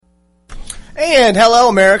And hello,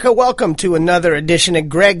 America. Welcome to another edition of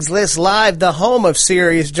Greg's List Live, the home of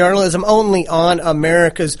serious journalism, only on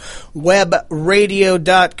America's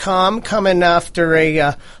Webradio.com. Coming after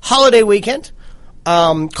a holiday weekend,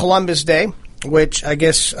 Columbus Day, which I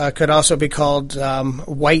guess could also be called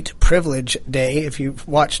White Privilege Day, if you've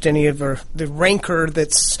watched any of the rancor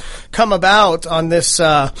that's come about on this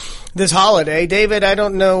this holiday. David, I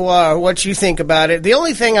don't know what you think about it. The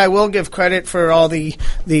only thing I will give credit for all the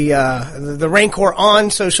rancor on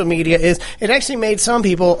social media is it actually made some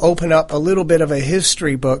people open up a little bit of a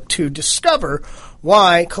history book to discover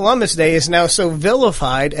why Columbus Day is now so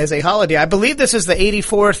vilified as a holiday. I believe this is the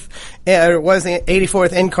 84th, was the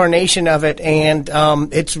 84th incarnation of it, and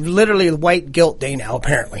it's literally White Guilt Day now,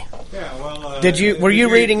 apparently. Yeah, well, were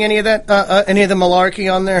you reading any of that, any of the malarkey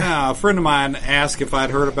on there? A friend of mine asked if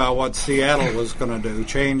I'd heard about what Seattle was going to do,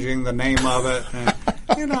 changing the name of it. And,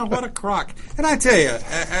 what a crock. And I tell you,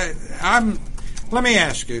 let me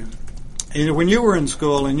ask you. When you were in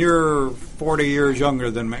school, and you're 40 years younger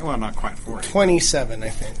than me, well, not quite 40. 27, I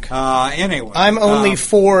think. Anyway. I'm only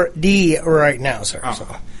 4D right now, sir.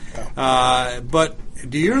 But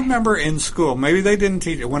do you remember in school, maybe they didn't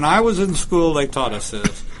teach it, when I was in school they taught us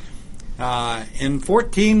this. In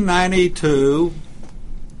 1492...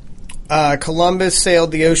 Columbus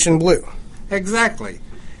sailed the ocean blue. Exactly.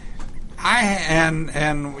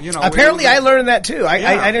 Apparently, I learned that too.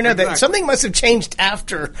 I didn't know that. Something must have changed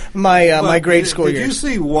after my grade school years. Did you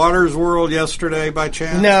see Water's World yesterday by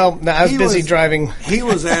chance? No, I was busy driving. He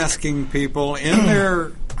was asking people in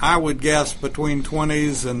their, I would guess, between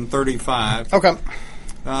 20s and 35. Okay.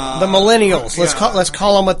 The millennials. Let's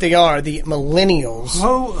call them what they are. The millennials.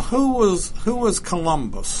 Who was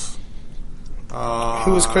Columbus?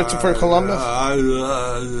 Who was Christopher Columbus?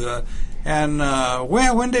 And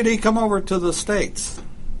when did he come over to the States?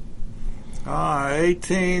 Late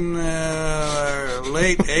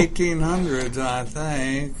 1800s, I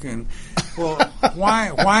think. And well,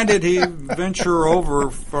 why did he venture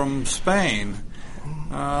over from Spain?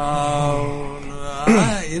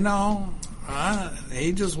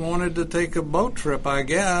 He just wanted to take a boat trip, I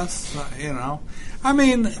guess. I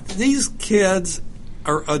mean, these kids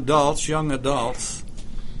are adults, young adults.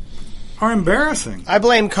 Are embarrassing. I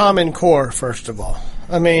blame Common Core, first of all.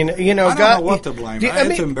 I mean, I don't know what to blame.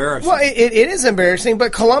 It's embarrassing. Well, it is embarrassing,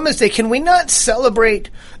 but Columbus Day, can we not celebrate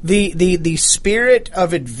the spirit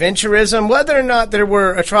of adventurism, whether or not there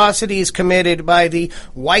were atrocities committed by the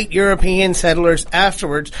white European settlers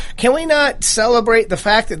afterwards? Can we not celebrate the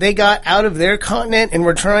fact that they got out of their continent and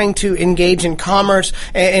were trying to engage in commerce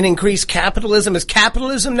and increase capitalism? Is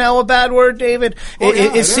capitalism now a bad word, David?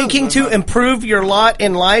 Is seeking to improve your lot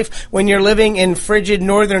in life when you're living in frigid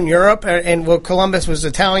northern Europe? And Columbus was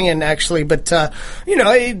Italian, actually, but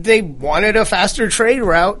they wanted a faster trade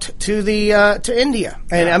route to India,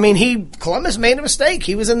 and I mean, Columbus made a mistake.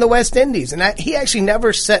 He was in the West Indies, and he actually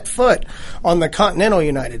never set foot on the continental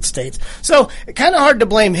United States. So, kind of hard to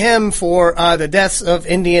blame him for the deaths of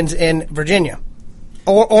Indians in Virginia.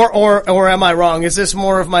 Or am I wrong? Is this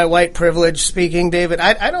more of my white privilege speaking, David?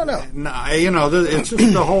 I don't know. No, it's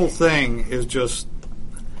just the whole thing is just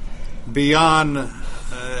beyond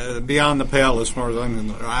the pale as far as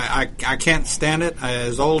I can't stand it.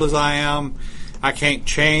 As old as I am, I can't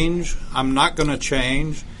change. I'm not going to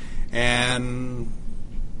change, and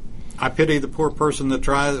I pity the poor person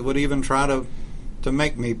that would even try to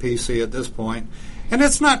make me PC at this point. And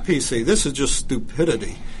it's not PC. This is just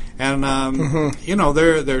stupidity. And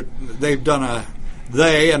they've done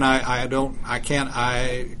I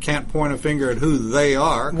can't point a finger at who they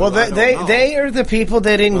are. Well, they are the people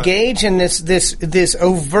that engage in this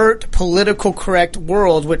overt political correct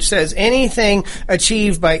world, which says anything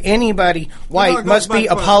achieved by anybody white must be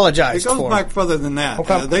apologized for. It goes back further than that.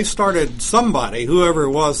 Okay. They started somebody, whoever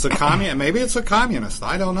it was, maybe it's a communist.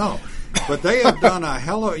 I don't know. But they have done a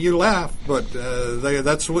hell of. You laugh, but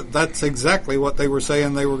that's exactly what they were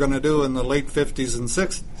saying they were going to do in the late 50s and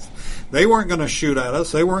 60s. They weren't going to shoot at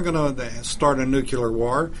us. They weren't going to start a nuclear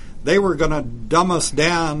war. They were going to dumb us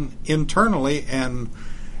down internally, and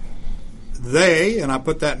and I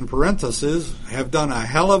put that in parentheses, have done a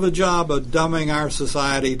hell of a job of dumbing our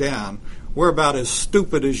society down. We're about as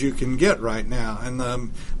stupid as you can get right now. And the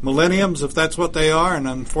millenniums, if that's what they are, and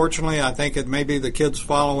unfortunately I think it may be the kids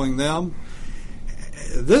following them,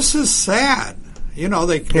 this is sad.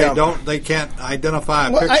 They can't identify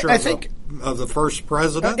a picture the first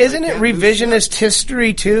president. Isn't it revisionist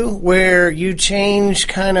history too, where you change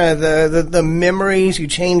kind of the memories, you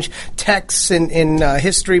change texts in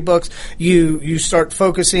history books, you start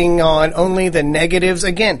focusing on only the negatives.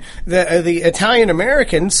 Again, the Italian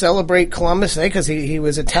Americans celebrate Columbus Day because he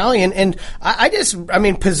was Italian, and I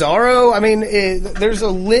mean Pizarro. I mean, there's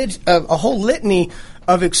a whole litany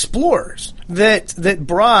of explorers that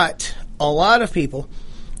brought a lot of people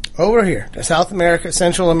over here to South America,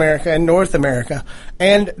 Central America, and North America,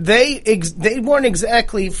 and they weren't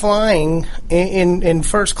exactly flying in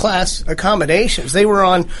first class accommodations. They were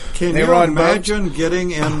on. Can you imagine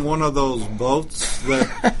getting in one of those boats?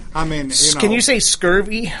 That I mean, can you say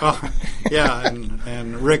scurvy? Yeah,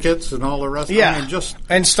 and rickets and all the rest. Yeah, I mean,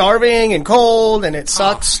 and starving and cold, and it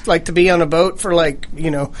sucks like to be on a boat for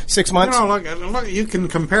 6 months. Look, you can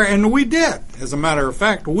compare, and we did. As a matter of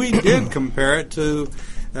fact, we did compare it to.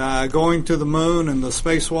 Going to the moon and the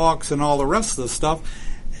spacewalks and all the rest of the stuff,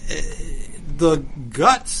 the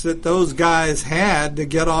guts that those guys had to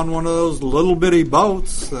get on one of those little bitty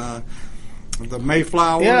boats, the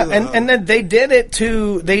Mayflower. Yeah, and then they did it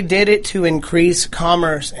to increase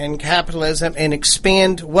commerce and capitalism and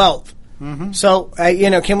expand wealth. Mm-hmm. So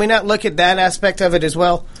can we not look at that aspect of it as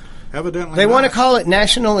well? Evidently, they want to call it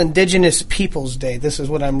National Indigenous Peoples Day. This is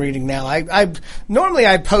what I'm reading now. Normally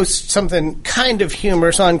I post something kind of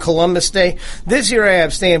humorous on Columbus Day. This year I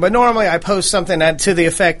abstained, but normally I post something to the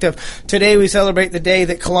effect of today we celebrate the day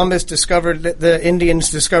that Columbus discovered that the Indians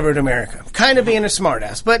discovered America. Kind of being a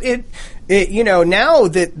smartass, but it now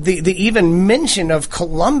that the even mention of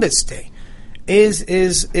Columbus Day is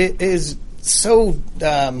so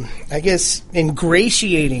I guess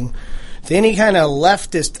ingratiating to any kind of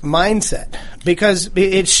leftist mindset, because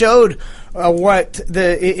it showed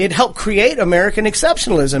it helped create American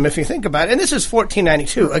exceptionalism, if you think about it. And this is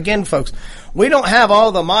 1492. Again, folks, we don't have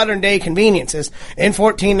all the modern day conveniences in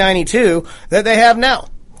 1492 that they have now.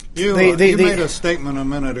 You made a statement a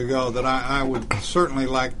minute ago that I would certainly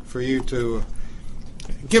like for you to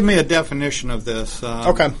give me a definition of this.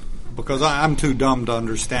 Okay. Because I'm too dumb to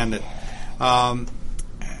understand it.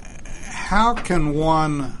 How can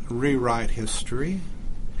one rewrite history?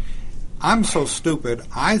 I'm so stupid.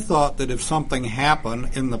 I thought that if something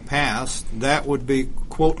happened in the past, that would be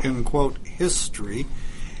quote-unquote history,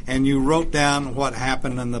 and you wrote down what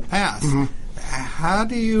happened in the past. Mm-hmm. How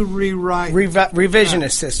do you rewrite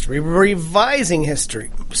revisionist history, revising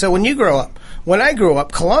history? So when I grew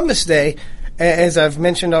up, Columbus Day, as I've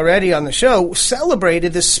mentioned already on the show,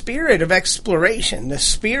 celebrated the spirit of exploration, the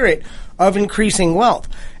spirit of increasing wealth.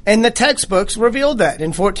 And the textbooks revealed that.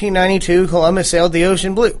 In 1492, Columbus sailed the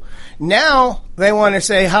ocean blue. Now they want to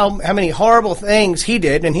say how many horrible things he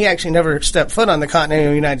did, and he actually never stepped foot on the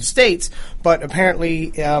continental United States, but apparently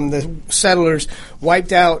the settlers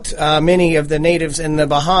wiped out many of the natives in the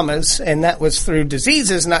Bahamas, and that was through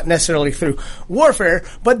diseases, not necessarily through warfare.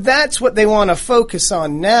 But that's what they want to focus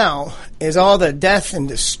on now, is all the death and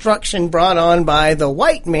destruction brought on by the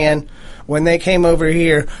white man when they came over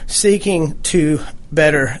here seeking to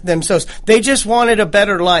better themselves. They just wanted a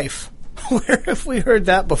better life. Where have we heard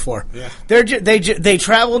that before? Yeah. They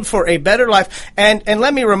traveled for a better life. And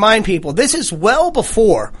let me remind people, this is well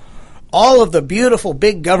before all of the beautiful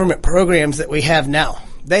big government programs that we have now.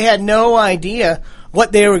 They had no idea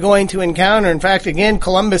what they were going to encounter. In fact, again,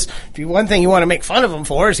 Columbus, one thing you want to make fun of him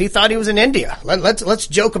for is he thought he was in India. Let's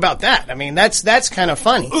joke about that. I mean, that's kind of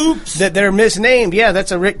funny. Oops. That they're misnamed. Yeah,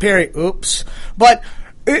 that's a Rick Perry. Oops. But,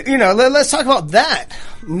 let's talk about that.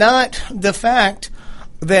 Not the fact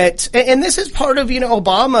that, and this is part of,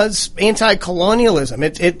 Obama's anti-colonialism.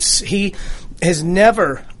 He has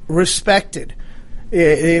never respected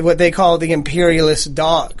what they call the imperialist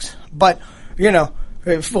dogs. But,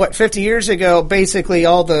 50 years ago, basically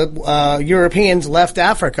all the Europeans left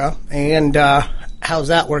Africa, and how's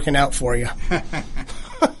that working out for you?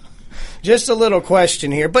 Just a little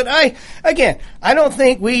question here, but I don't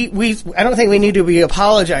think we need to be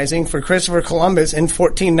apologizing for Christopher Columbus in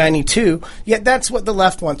 1492. Yet that's what the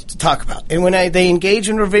left wants to talk about. And when they engage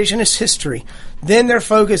in revisionist history, then they're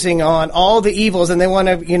focusing on all the evils, and they want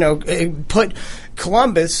to put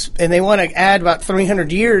Columbus, and they want to add about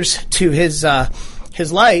 300 years to his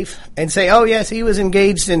life, and say, oh yes, he was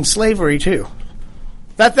engaged in slavery too.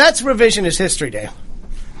 That's revisionist history, Dave.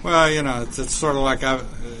 Well, it's sort of like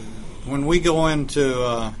when we go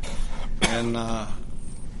into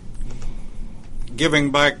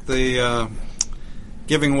giving back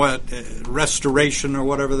giving restoration or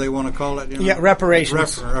whatever they want to call it. Yeah,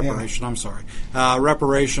 reparations. Reparation. Yeah. I'm sorry.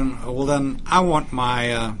 Reparation. Well, then I want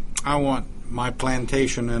my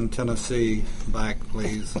plantation in Tennessee back,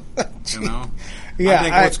 please. Yeah, I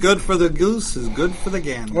think what's good for the goose is good for the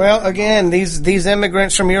gander. Well, again, these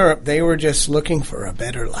immigrants from Europe, they were just looking for a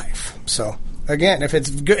better life. So, again, if it's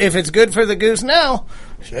good for the goose now,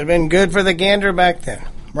 should have been good for the gander back then,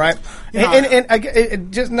 right? Did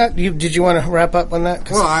you want to wrap up on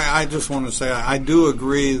that? Well, I just want to say I do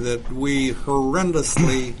agree that we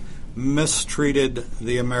horrendously mistreated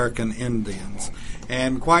the American Indians.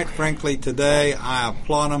 And quite frankly, today, I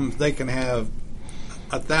applaud them. They can have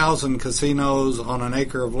 1,000 casinos on an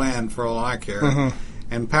acre of land for all I care. Mm-hmm.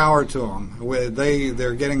 And power to them.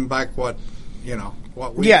 They're getting back what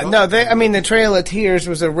we the Trail of Tears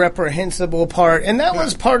was a reprehensible part, and that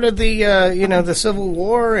was part of the the Civil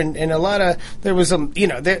War, and a lot of there was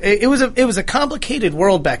it was a complicated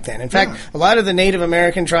world back then. In fact, a lot of the Native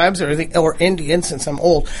American tribes or Indians, since I'm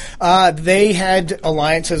old, they had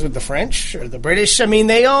alliances with the French or the British. I mean,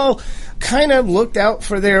 they all kind of looked out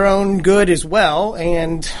for their own good as well,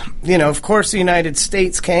 and of course, the United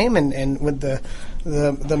States came and with the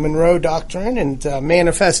Monroe Doctrine and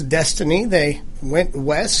Manifest Destiny, they went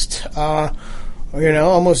west,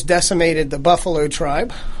 almost decimated the Buffalo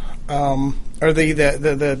tribe, or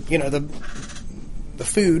the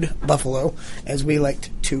food buffalo, as we like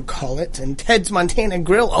to call it. And Ted's Montana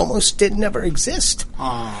Grill almost did never exist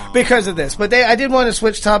because of this. But I did want to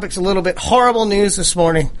switch topics a little bit. Horrible news this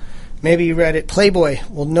morning. Maybe you read it. Playboy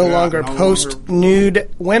will no longer post nude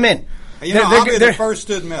women. I'll be the first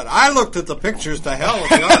to admit, I looked at the pictures to hell with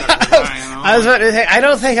the articles. I was about to say, I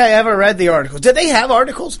don't think I ever read the articles. Did they have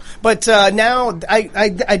articles? But now,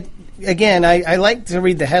 I like to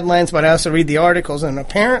read the headlines, but I also read the articles. And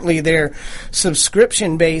apparently, their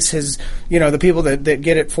subscription base is, the people that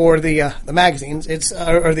get it for the magazines,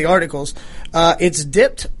 or the articles, it's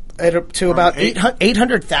dipped to about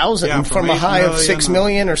 800,000 from a high of 6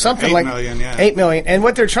 million or something 8 like million, yeah. 8 million. And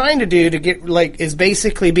what they're trying to do to get is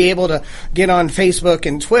basically be able to get on Facebook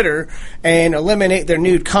and Twitter and eliminate their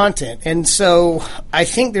nude content. And so I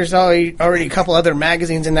think there's already a couple other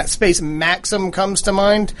magazines in that space. Maxim comes to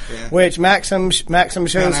mind, which Maxim shows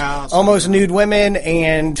Penthouse, almost nude women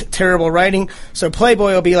and terrible writing. So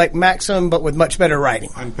Playboy will be like Maxim, but with much better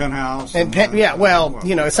writing. And Penthouse.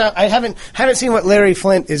 It's not, I haven't seen what Larry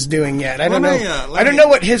Flint is doing yet. I don't know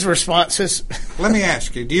what his response is. Let me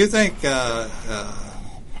ask you: do you think Donald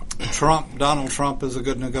Trump is a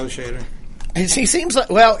good negotiator? He seems like.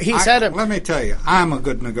 Well, let me tell you, I'm a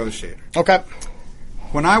good negotiator. Okay.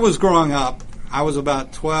 When I was growing up, I was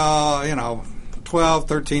about 12,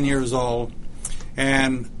 13 years old,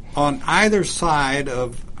 and on either side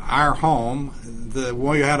of our home,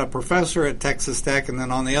 we had a professor at Texas Tech, and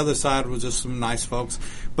then on the other side was just some nice folks.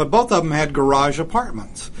 But both of them had garage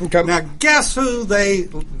apartments. Okay. Now, guess who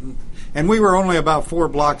and we were only about 4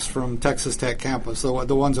 blocks from Texas Tech campus, the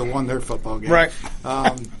ones that won their football game. Right.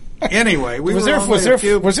 Anyway, was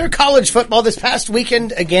there college football this past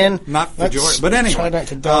weekend again? Not for joy, but anyway. Try not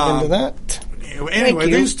to delve into that. Anyway,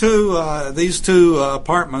 these two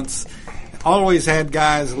apartments always had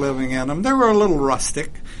guys living in them. They were a little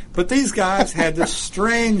rustic. But these guys had this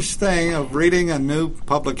strange thing of reading a new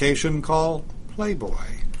publication called Playboy.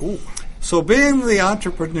 Ooh. So being the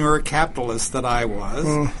entrepreneur capitalist that I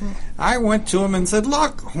was, I went to him and said,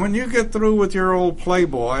 look, when you get through with your old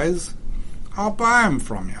Playboys, I'll buy them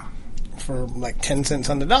from you. For like 10 cents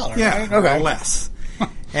on the dollar, yeah, right? Okay. Or less.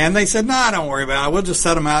 And they said, no, don't worry about it. We'll just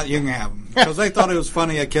set them out. You can have them. Because they thought it was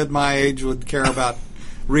funny a kid my age would care about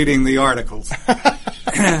reading the articles.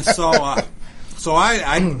 So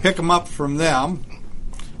I pick them up from them.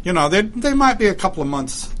 They might be a couple of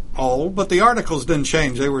months old, but the articles didn't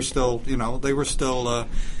change. They were still,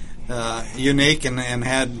 unique and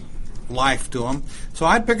had life to them. So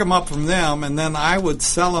I'd pick them up from them, and then I would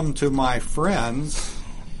sell them to my friends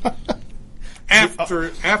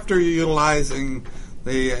after utilizing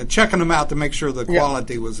checking them out to make sure the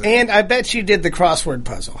quality was in. And I bet you did the crossword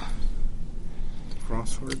puzzle.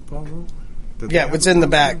 Crossword puzzle? It was in the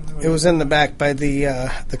back. It was in the back by the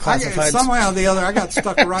classifieds. Somehow or the other, I got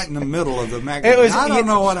stuck right in the middle of the magazine. I don't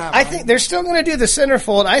know what happened. I think they're still going to do the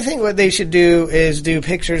centerfold. I think what they should do is do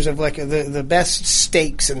pictures of like the best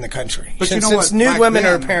steaks in the country. But since nude women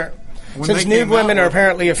are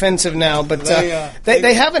apparently offensive now, but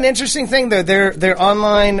they have an interesting thing though. Their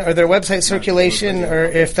online or their website circulation, or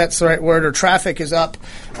if that's the right word, or traffic is up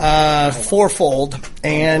fourfold,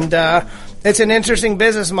 and it's an interesting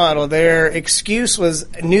business model. Their excuse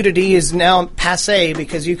was nudity is now passé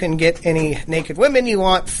because you can get any naked women you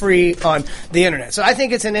want free on the internet. So I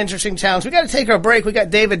think it's an interesting challenge. We got to take our break. We got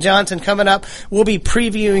David Johnson coming up. We'll be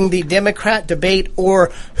previewing the Democrat debate,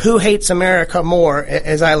 or who hates America more,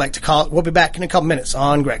 as I like to call it. We'll be back in a couple minutes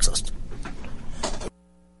on Greg's List.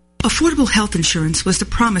 Affordable health insurance was the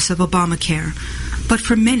promise of Obamacare, but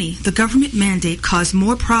for many, the government mandate caused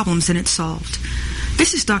more problems than it solved.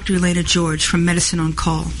 This is Dr. Elena George from Medicine on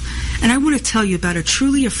Call, and I want to tell you about a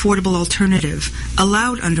truly affordable alternative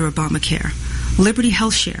allowed under Obamacare, Liberty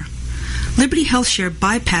HealthShare. Liberty HealthShare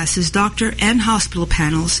bypasses doctor and hospital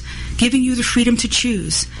panels, giving you the freedom to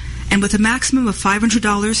choose. And with a maximum of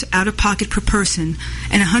 $500 out-of-pocket per person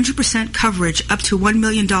and 100% coverage up to $1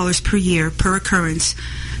 million per year per occurrence,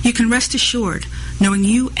 you can rest assured knowing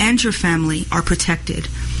you and your family are protected.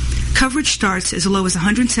 Coverage starts as low as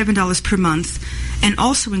 $107 per month and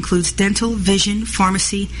also includes dental, vision,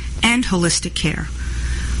 pharmacy, and holistic care.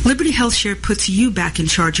 Liberty HealthShare puts you back in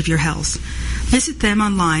charge of your health. Visit them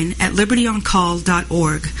online at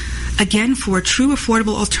libertyoncall.org. Again, for a true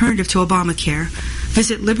affordable alternative to Obamacare,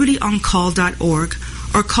 visit libertyoncall.org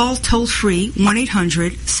or call toll-free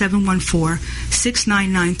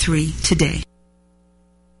 1-800-714-6993 today.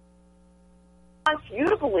 I want you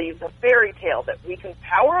to believe the fairy tale that we can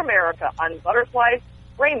power America on butterflies,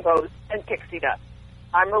 rainbows, and pixie dust.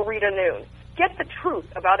 I'm Marita Noon. Get the truth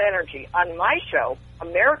about energy on my show,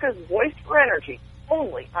 America's Voice for Energy,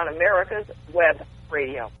 only on America's Web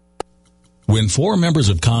Radio. When 4 members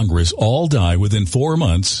of Congress all die within 4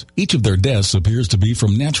 months, each of their deaths appears to be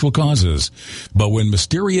from natural causes. But when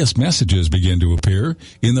mysterious messages begin to appear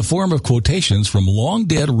in the form of quotations from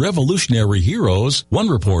long-dead revolutionary heroes, one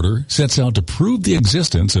reporter sets out to prove the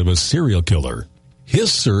existence of a serial killer.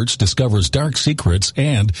 His search discovers dark secrets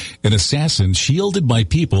and an assassin shielded by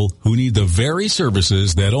people who need the very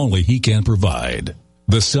services that only he can provide.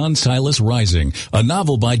 The Sun Silas Rising, a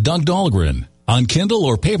novel by Doug Dahlgren, on Kindle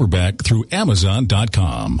or paperback through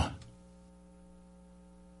Amazon.com.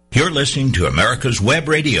 You're listening to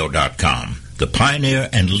America'sWebRadio.com, the pioneer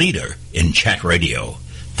and leader in chat radio.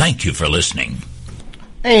 Thank you for listening.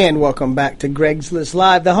 And welcome back to Greg's List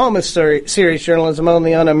Live, the home of serious journalism,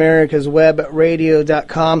 only on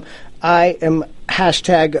America'sWebRadio.com. I am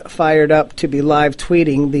hashtag fired up to be live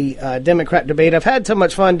tweeting the Democrat debate. I've had so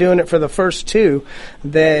much fun doing it for the first 2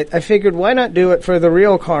 that I figured why not do it for the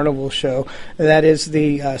real Carnival show. That is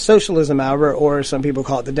the Socialism Hour, or some people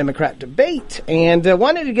call it the Democrat debate. And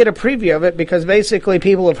wanted to get a preview of it because basically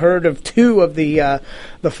people have heard of 2 of the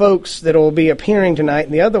folks that will be appearing tonight,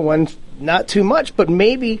 and the other one's not too much, but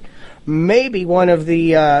maybe one of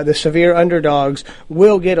the severe underdogs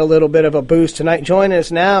will get a little bit of a boost tonight. Joining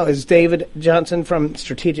us now is David Johnson from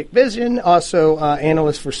Strategic Vision, also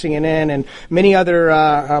analyst for CNN and many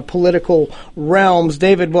other political realms.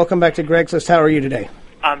 David, welcome back to Greg's List. How are you today?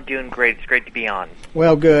 I'm doing great. It's great to be on.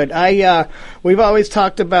 Well, good. We've always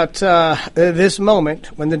talked about this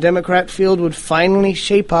moment when the Democrat field would finally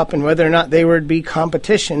shape up and whether or not they would be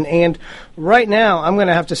competition. And right now, I'm going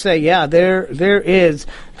to have to say, yeah, there is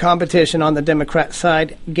competition on the Democrat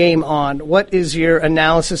side. Game on. What is your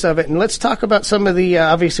analysis of it? And let's talk about some of the,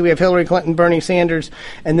 obviously we have Hillary Clinton, Bernie Sanders,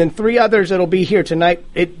 and then 3 others that will be here tonight.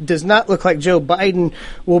 It does not look like Joe Biden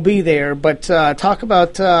will be there, but talk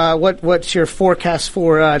about what's your forecast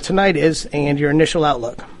for tonight is and your initial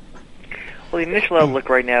outlook. Well, the initial outlook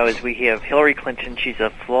right now is we have Hillary Clinton. She's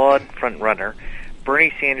a flawed front runner.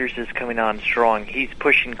 Bernie Sanders is coming on strong. He's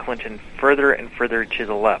pushing Clinton further and further to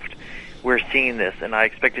the left. We're seeing this, and I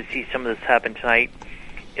expect to see some of this happen tonight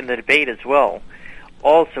in the debate as well.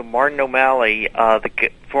 Also, Martin O'Malley,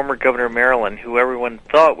 the former governor of Maryland, who everyone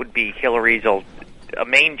thought would be Hillary's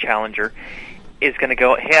main challenger, has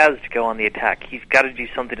to go on the attack. He's got to do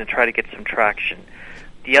something to try to get some traction.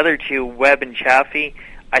 The other 2, Webb and Chaffee,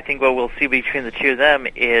 I think what we'll see between the 2 of them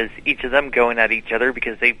is each of them going at each other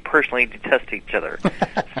because they personally detest each other.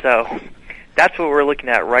 So that's what we're looking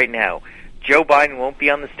at right now. Joe Biden won't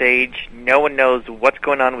be on the stage. No one knows what's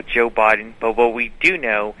going on with Joe Biden, but what we do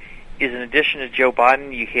know is in addition to Joe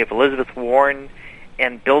Biden, you have Elizabeth Warren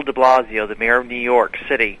and Bill de Blasio, the mayor of New York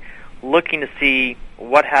City, looking to see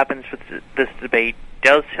what happens with this debate.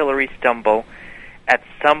 Does Hillary stumble? At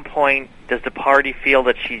some point, does the party feel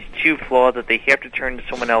that she's too flawed, that they have to turn to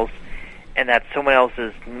someone else, and that someone else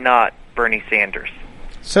is not Bernie Sanders?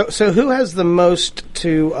 So who has the most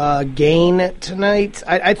to gain tonight?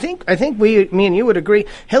 I think me and you would agree.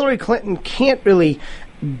 Hillary Clinton can't really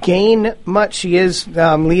gain much. She is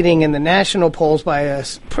leading in the national polls by a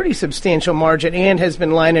pretty substantial margin and has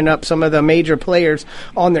been lining up some of the major players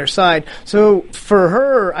on their side. So for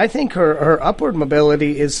her, I think her upward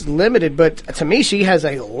mobility is limited, but to me, she has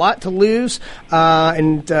a lot to lose.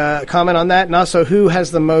 And comment on that, and also who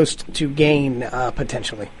has the most to gain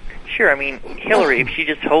potentially. Sure. I mean, Hillary, if she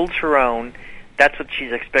just holds her own, that's what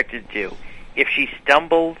she's expected to do. If she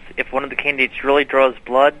stumbles, if one of the candidates really draws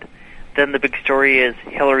blood, then the big story is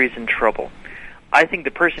Hillary's in trouble. I think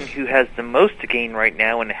the person who has the most to gain right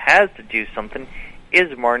now and has to do something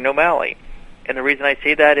is Martin O'Malley. And the reason I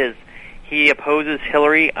say that is he opposes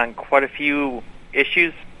Hillary on quite a few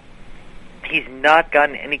issues. He's not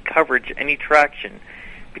gotten any coverage, any traction,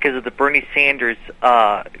 because of the Bernie Sanders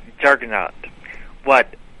juggernaut.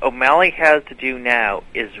 What O'Malley has to do now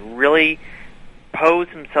is really pose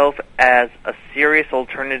himself as a serious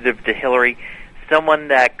alternative to Hillary, someone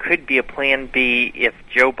that could be a plan B if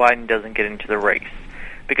Joe Biden doesn't get into the race.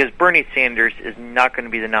 Because Bernie Sanders is not going to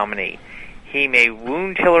be the nominee. He may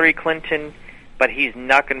wound Hillary Clinton, but he's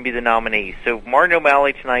not going to be the nominee. So Martin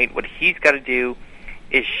O'Malley tonight, what he's got to do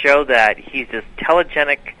is show that he's this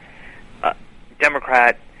telegenic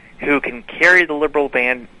Democrat who can carry the liberal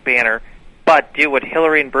banner, but do what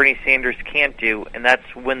Hillary and Bernie Sanders can't do, and that's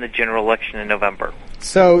win the general election in November.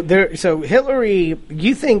 So Hillary,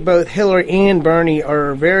 you think both Hillary and Bernie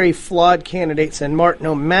are very flawed candidates, and Martin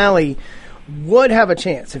O'Malley would have a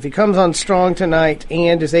chance if he comes on strong tonight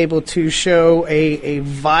and is able to show a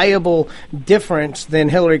viable difference than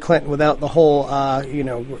Hillary Clinton without the whole,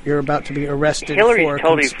 you're about to be arrested Hillary's for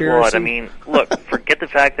totally conspiracy. Flawed. I mean, look, forget the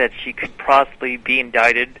fact that she could possibly be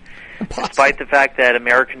indicted, despite the fact that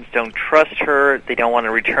Americans don't trust her, they don't want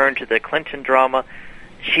to return to the Clinton drama.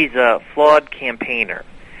 She's a flawed campaigner.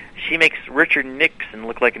 She makes Richard Nixon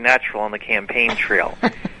look like a natural on the campaign trail.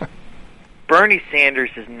 Bernie Sanders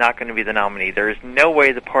is not going to be the nominee. There is no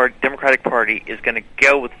way the Democratic Party is going to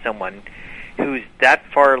go with someone who's that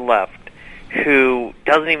far left, who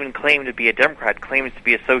doesn't even claim to be a Democrat, claims to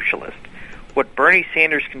be a socialist. What Bernie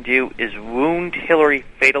Sanders can do is wound Hillary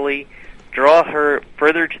fatally, draw her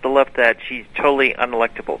further to the left that she's totally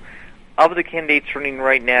unelectable. Of the candidates running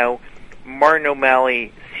right now, Martin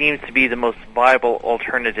O'Malley seems to be the most viable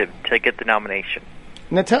alternative to get the nomination.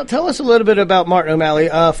 Now, tell us a little bit about Martin O'Malley,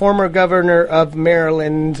 former governor of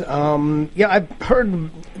Maryland. I've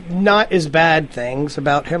heard not as bad things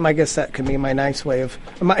about him. I guess that could be my nice way of,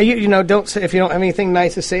 don't say, if you don't have anything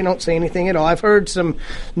nice to say, don't say anything at all. I've heard some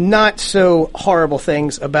not so horrible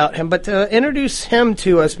things about him, but introduce him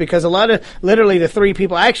to us, because literally the three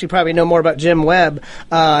people, I actually probably know more about Jim Webb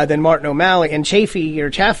than Martin O'Malley, and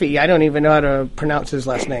Chaffee, I don't even know how to pronounce his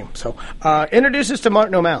last name. So introduce us to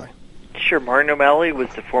Martin O'Malley. Sure. Martin O'Malley was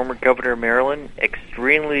the former governor of Maryland,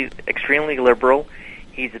 extremely liberal.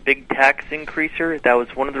 He's a big tax increaser. That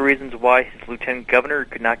was one of the reasons why his lieutenant governor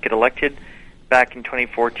could not get elected back in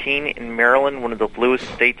 2014 in Maryland, one of the bluest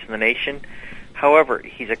states in the nation. However,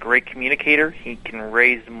 he's a great communicator. He can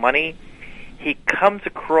raise money. He comes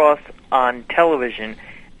across on television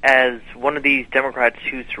as one of these Democrats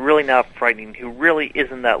who's really not frightening, who really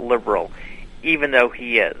isn't that liberal, even though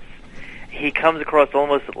he is. He comes across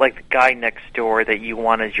almost like the guy next door that you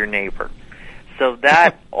want as your neighbor. So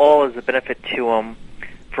that all is a benefit to him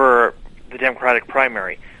for the Democratic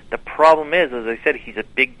primary. The problem is, as I said, he's a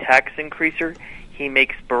big tax increaser. He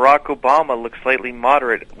makes Barack Obama look slightly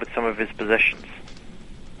moderate with some of his positions.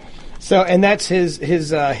 So, and that's his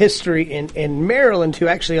history in Maryland, who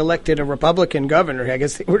actually elected a Republican governor. I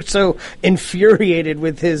guess they were so infuriated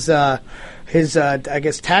with his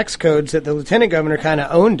tax codes that the lieutenant governor kind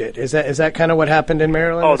of owned it. Is that kind of what happened in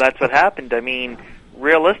Maryland? Oh, that's what happened. I mean,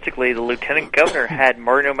 realistically, the lieutenant governor had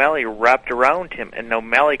Martin O'Malley wrapped around him, and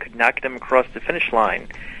O'Malley could not get him across the finish line.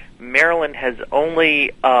 Maryland has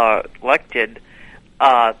only elected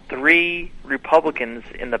 3 Republicans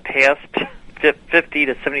in the past 50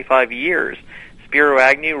 to 75 years: Spiro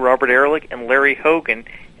Agnew, Robert Ehrlich, and Larry Hogan.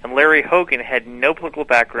 And Larry Hogan had no political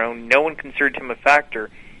background. No one considered him a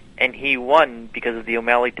factor, and he won because of the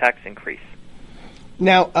O'Malley tax increase.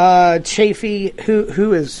 Now, Chafee,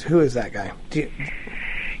 who is that guy?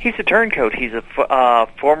 He's a turncoat. He's a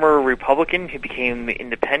former Republican who became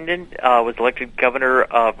independent, was elected governor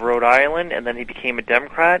of Rhode Island, and then he became a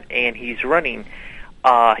Democrat, and he's running.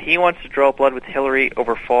 He wants to draw blood with Hillary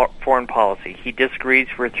over foreign policy. He disagrees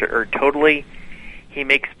with her totally. He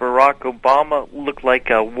makes Barack Obama look like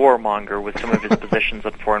a warmonger with some of his positions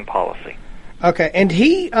on foreign policy. Okay, and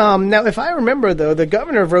he, now if I remember though, the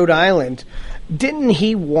governor of Rhode Island, didn't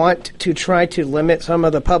he want to try to limit some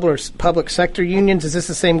of the public sector unions? Is this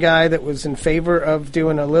the same guy that was in favor of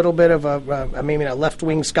doing a little bit of maybe a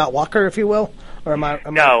left-wing Scott Walker, if you will? Or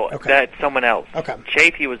No, okay. That's someone else. Okay.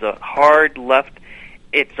 Chafee was a hard left.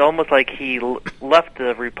 It's almost like he left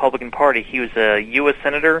the Republican Party. He was a U.S.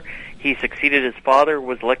 Senator. He succeeded his father,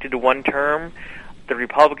 was elected to one term. The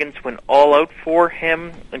Republicans went all out for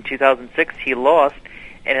him in 2006. He lost,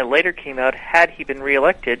 and it later came out, had he been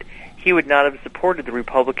reelected, he would not have supported the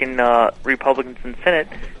Republicans in Senate,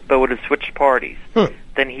 but would have switched parties.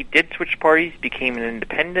 Then he did switch parties, became an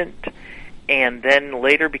independent, and then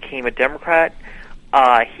later became a Democrat.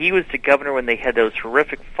 He was the governor when they had those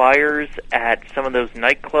horrific fires at some of those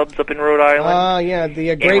nightclubs up in Rhode Island. Yeah,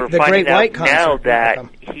 the Great White Concert. Now that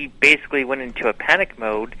he basically went into a panic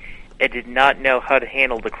mode and did not know how to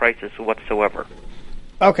handle the crisis whatsoever.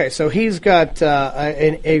 Okay, so he's got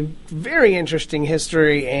a very interesting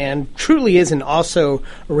history and truly is an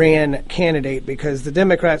also-ran candidate because the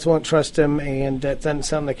Democrats won't trust him, and it doesn't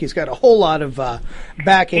sound like he's got a whole lot of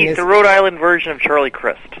backing. He's the Rhode Island version of Charlie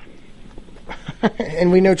Crist.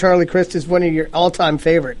 And we know Charlie Crist is one of your all-time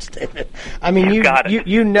favorites, David. I mean,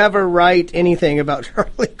 you never write anything about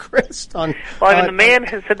Charlie Crist on. Well, I mean, the man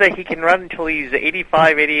has said that he can run until he's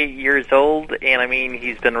 85, 88 years old, and I mean,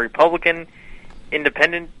 he's been a Republican,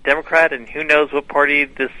 Independent, Democrat, and who knows what party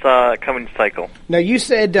this coming cycle. Now, you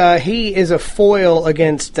said he is a foil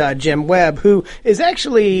against Jim Webb, who is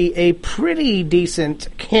actually a pretty decent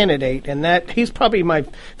candidate, and that he's probably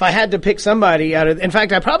if I had to pick somebody out of, in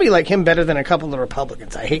fact, I probably like him better than a couple of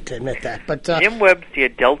Republicans. I hate to admit that, but Jim Webb's the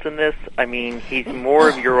adult in this. I mean, he's more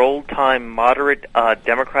of your old-time moderate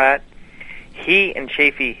Democrat. He and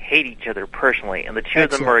Chafee hate each other personally, and the two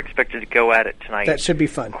of them are expected to go at it tonight. That should be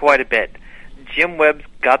fun. Quite a bit. Jim Webb's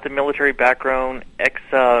got the military background,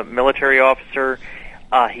 ex-military officer.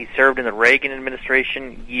 He served in the Reagan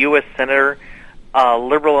administration, U.S. Senator,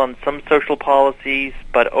 liberal on some social policies,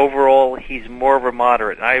 but overall he's more of a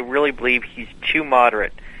moderate. I really believe he's too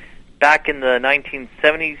moderate. Back in the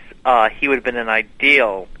 1970s, he would have been an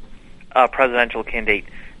ideal presidential candidate.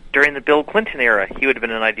 During the Bill Clinton era, he would have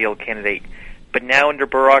been an ideal candidate. But now under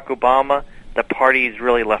Barack Obama, the party's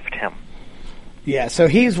really left him. Yeah, so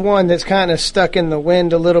he's one that's kind of stuck in the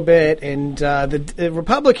wind a little bit, and the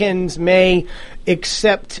Republicans may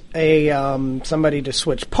accept somebody to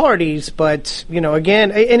switch parties, but, you know,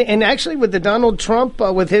 again, and actually with the Donald Trump,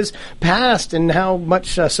 with his past and how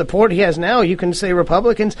much support he has now, you can say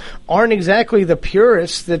Republicans aren't exactly the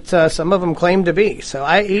purists that some of them claim to be. So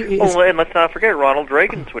and let's not forget, Ronald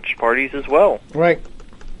Reagan switched parties as well. Right.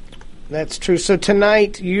 That's true. So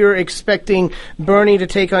tonight you're expecting Bernie to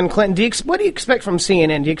take on Clinton. What do you expect from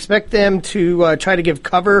CNN? Do you expect them to try to give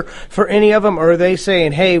cover for any of them, or are they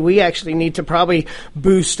saying, hey, we actually need to probably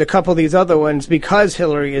boost a couple of these other ones because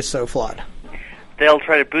Hillary is so flawed? They'll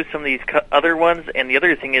try to boost some of these other ones, and the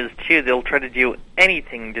other thing is, too, they'll try to do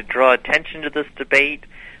anything to draw attention to this debate,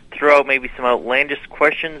 throw out maybe some outlandish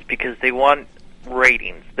questions because they want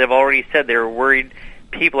ratings. They've already said they're worried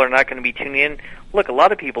people are not going to be tuning in. Look, a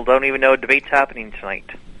lot of people don't even know a debate's happening tonight.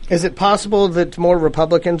 Is it possible that more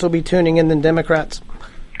Republicans will be tuning in than Democrats?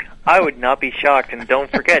 I would not be shocked. And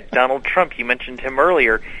don't forget, Donald Trump, you mentioned him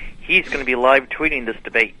earlier, he's going to be live tweeting this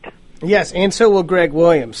debate. Yes, and so will Greg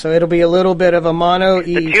Williams. So it'll be a little bit of a mono.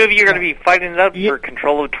 The two of you are going to be fighting it out for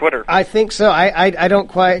control of Twitter. I think so. I don't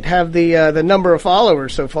quite have the number of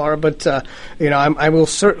followers so far, but I will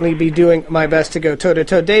certainly be doing my best to go toe to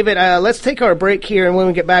toe. David, let's take our break here, and when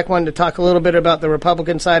we get back, I wanted to talk a little bit about the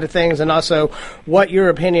Republican side of things, and also what your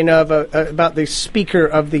opinion of about the Speaker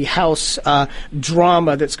of the House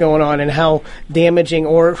drama that's going on, and how damaging,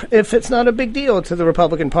 or if it's not a big deal, to the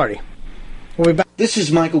Republican Party. This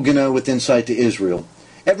is Michael Gano with Insight to Israel.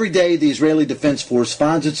 Every day, the Israeli Defense Force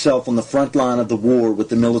finds itself on the front line of the war with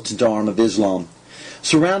the militant arm of Islam.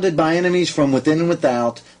 Surrounded by enemies from within and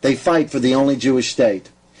without, they fight for the only Jewish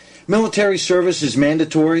state. Military service is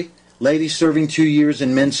mandatory, ladies serving 2 years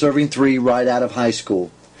and men serving 3 right out of high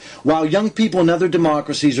school. While young people in other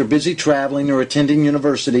democracies are busy traveling or attending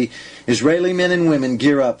university, Israeli men and women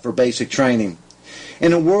gear up for basic training.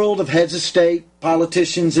 In a world of heads of state,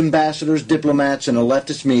 politicians, ambassadors, diplomats, and a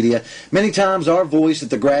leftist media, many times our voice at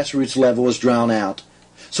the grassroots level is drowned out.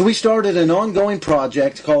 So we started an ongoing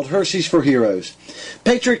project called Hershey's for Heroes.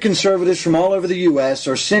 Patriot conservatives from all over the U.S.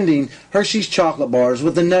 are sending Hershey's chocolate bars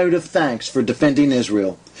with a note of thanks for defending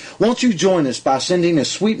Israel. Won't you join us by sending a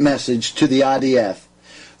sweet message to the IDF?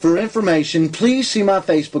 For information, please see my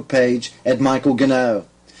Facebook page at Michael Gano.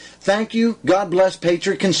 Thank you, God bless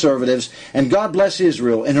Patriot conservatives, and God bless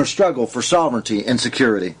Israel in her struggle for sovereignty and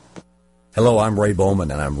security. Hello, I'm Ray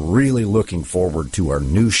Bowman, and I'm really looking forward to our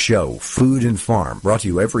new show, Food and Farm, brought to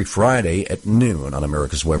you every Friday at noon on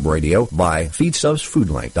America's Web Radio by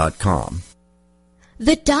FeedStubsFoodLink.com.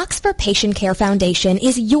 The Docs for Patient Care Foundation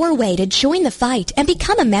is your way to join the fight and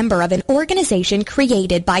become a member of an organization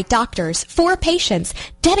created by doctors for patients,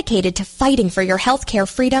 dedicated to fighting for your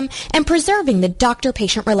healthcare freedom and preserving the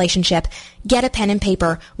doctor-patient relationship. Get a pen and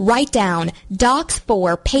paper. Write down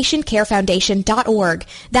docs4patientcarefoundation.org.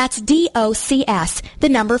 That's DOCS, the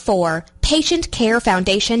number 4,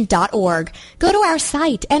 patientcarefoundation.org. Go to our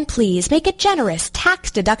site and please make a generous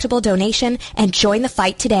tax-deductible donation and join the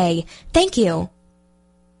fight today. Thank you.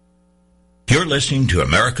 You're listening to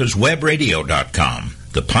America'sWebRadio.com,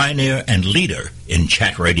 the pioneer and leader in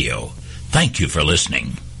chat radio. Thank you for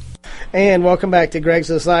listening. And welcome back to Greg's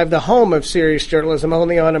List Live, the home of serious journalism,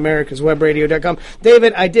 only on America'sWebRadio.com.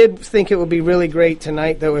 David, I did think it would be really great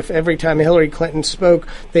tonight, though, if every time Hillary Clinton spoke,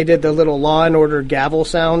 they did the little Law and Order gavel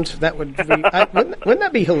sound. That would be, wouldn't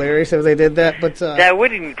that be hilarious if they did that? But that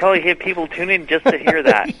would probably have people tune in just to hear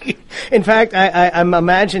that. In fact, I'm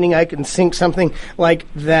imagining I can sync something like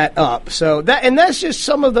that up. So that's just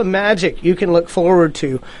some of the magic you can look forward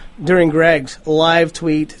to during Greg's live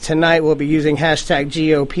tweet. Tonight we'll be using hashtag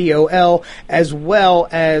GOPOL as well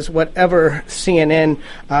as whatever CNN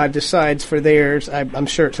decides for theirs. I'm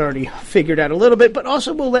sure it's already figured out a little bit, but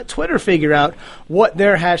also we'll let Twitter figure out what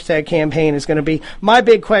their hashtag campaign is going to be. My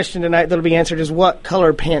big question tonight that'll be answered is, what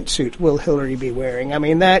color pantsuit will Hillary be wearing? I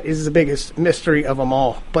mean, that is the biggest mystery of them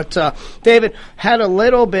all. But David, had a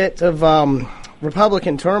little bit of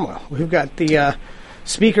Republican turmoil. We've got the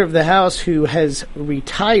Speaker of the House who has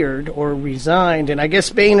retired or resigned, and I guess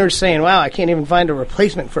Boehner's saying, wow, I can't even find a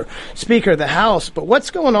replacement for Speaker of the House. But what's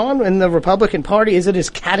going on in the Republican Party? Is it as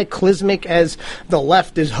cataclysmic as the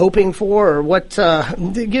left is hoping for, or what?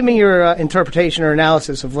 Give me your interpretation or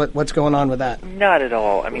analysis of what's going on with that. Not at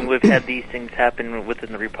all. I mean, we've had these things happen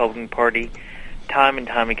within the Republican Party time and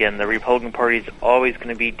time again. The Republican Party is always going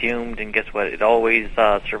to be doomed, and guess what? It always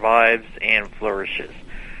survives and flourishes.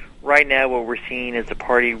 Right now, what we're seeing is a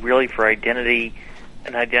party really for identity,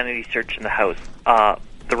 an identity search in the House.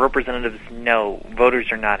 The representatives know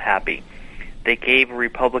voters are not happy. They gave a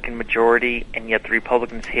Republican majority, and yet the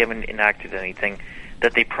Republicans haven't enacted anything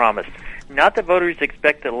that they promised. Not that voters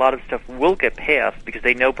expect that a lot of stuff will get passed, because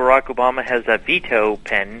they know Barack Obama has that veto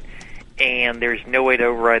pen, and there's no way to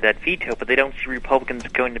override that veto, but they don't see Republicans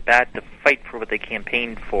going to bat to fight for what they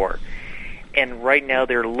campaigned for. And right now,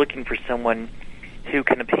 they're looking for someone who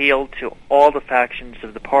can appeal to all the factions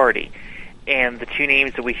of the party. And the two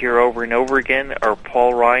names that we hear over and over again are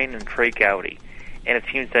Paul Ryan and Trey Gowdy. And it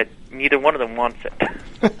seems that neither one of them wants it.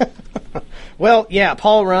 Well, yeah,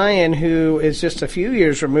 Paul Ryan, who is just a few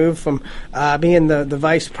years removed from being the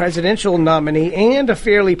vice presidential nominee and a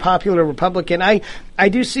fairly popular Republican. I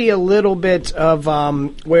do see a little bit of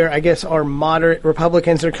where I guess our moderate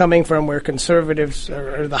Republicans are coming from, where conservatives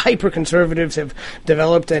or the hyper-conservatives have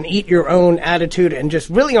developed an eat-your-own attitude and just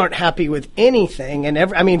really aren't happy with anything. And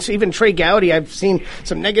even Trey Gowdy, I've seen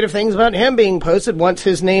some negative things about him being posted once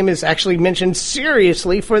his name is actually mentioned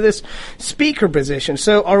seriously for this speaker position.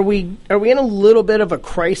 So are we in a little bit of a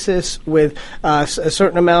crisis with a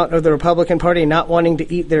certain amount of the Republican Party not wanting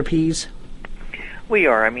to eat their peas? We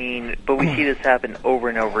are, but we see this happen over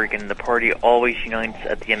and over again. The party always unites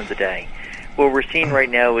at the end of the day. What we're seeing right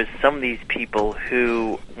now is some of these people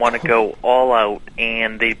who want to go all out,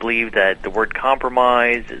 and they believe that the word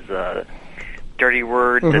compromise is a dirty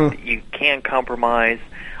word, that you can't compromise.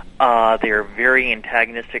 They're very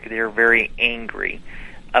antagonistic. They're very angry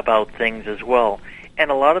about things as well. And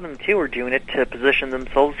a lot of them, too, are doing it to position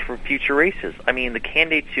themselves for future races. One of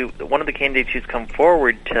the candidates who's come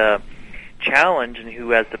forward to challenge and who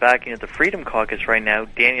has the backing of the Freedom Caucus right now,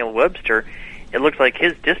 Daniel Webster, it looks like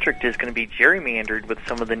his district is going to be gerrymandered with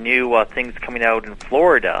some of the new things coming out in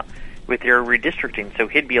Florida with their redistricting, so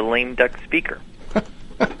he'd be a lame duck speaker.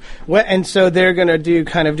 Well, and so they're going to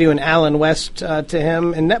do an Allen West to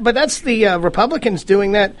him, but that's the Republicans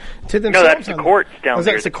doing that to themselves. No, that's the courts down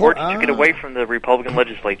there. The courts took it away from the Republican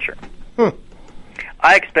legislature.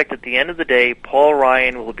 I expect at the end of the day, Paul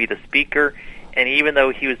Ryan will be the speaker, and even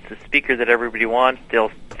though he was the speaker that everybody wants,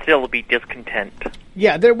 there'll still be discontent.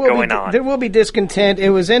 Yeah, there will be discontent.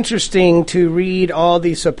 It was interesting to read all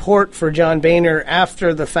the support for John Boehner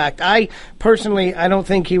after the fact. I don't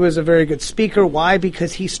think he was a very good speaker. Why?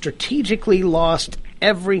 Because he strategically lost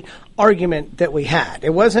every argument that we had. It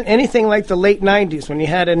wasn't anything like the late 90s when you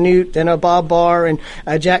had a Newt and a Bob Barr and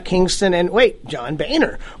Jack Kingston and, John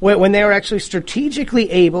Boehner, when they were actually strategically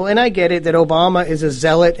able, and I get it that Obama is a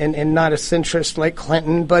zealot and not a centrist like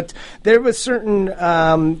Clinton, but there was certain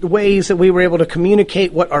ways that we were able to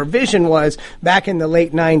communicate what our vision was back in the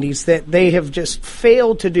late 90s that they have just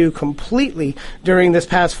failed to do completely during this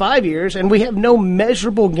past 5 years, and we have no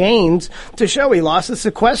measurable gains to show. We lost the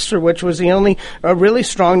sequester, which was the only really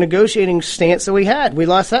strong negotiating stance that we had. We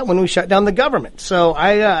lost that when we shut down the government. So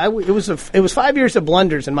it was 5 years of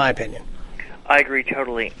blunders, in my opinion. I agree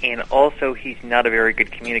totally. And also, he's not a very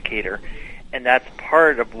good communicator. And that's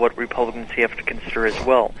part of what Republicans have to consider as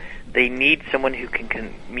well. They need someone who can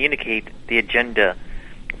communicate the agenda,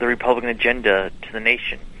 the Republican agenda, to the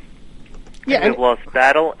nation. Yeah, we've lost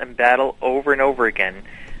battle and battle over and over again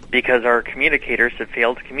because our communicators have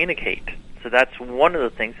failed to communicate. So that's one of the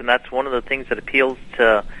things, and that's one of the things that appeals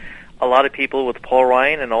to a lot of people with Paul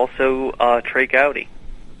Ryan and also Trey Gowdy.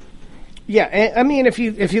 Yeah, I mean, if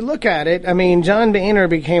you look at it, I mean, John Boehner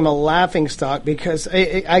became a laughingstock because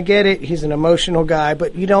I get it, he's an emotional guy,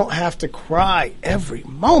 but you don't have to cry every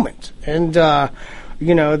moment. And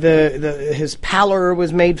you know, his pallor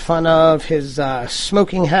was made fun of, his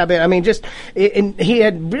smoking habit. I mean, he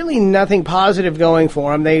had really nothing positive going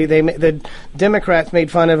for him. The Democrats made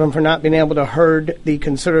fun of him for not being able to herd the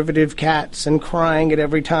conservative cats and crying at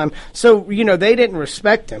every time. So, you know, they didn't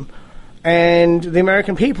respect him. And the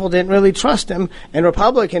American people didn't really trust him, and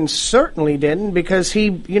Republicans certainly didn't, because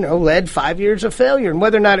he, you know, led 5 years of failure. And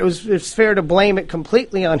whether or not it's fair to blame it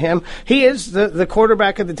completely on him, he is the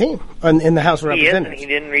quarterback of the team in the House of Representatives. He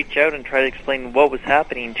didn't reach out and try to explain what was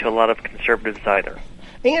happening to a lot of conservatives either.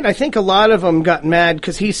 And I think a lot of them got mad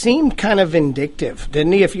because he seemed kind of vindictive,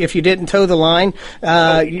 didn't he? If you didn't toe the line,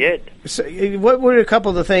 he did. So what were a couple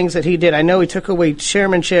of the things that he did? I know he took away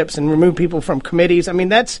chairmanships and removed people from committees. I mean,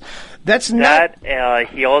 that's not.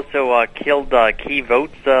 He also killed key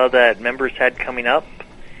votes that members had coming up.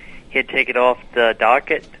 He had taken off the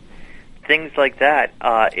docket. Things like that.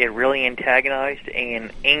 It really antagonized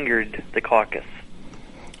and angered the caucus.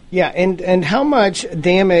 Yeah, and how much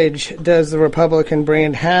damage does the Republican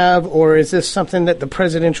brand have, or is this something that the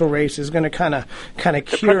presidential race is going to kind of cure?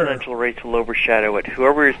 The presidential race will overshadow it.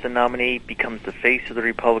 Whoever is the nominee becomes the face of the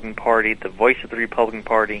Republican Party, the voice of the Republican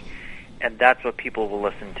Party, and that's what people will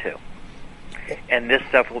listen to. And this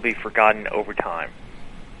stuff will be forgotten over time.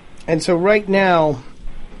 And so right now,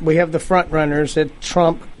 we have the front runners at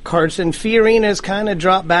Trump, Carson. Fiorina has kind of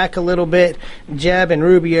dropped back a little bit. Jeb and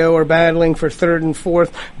Rubio are battling for third and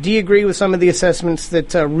fourth. Do you agree with some of the assessments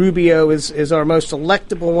that Rubio is our most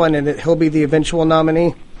electable one and that he'll be the eventual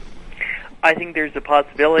nominee? I think there's a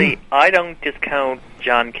possibility. I don't discount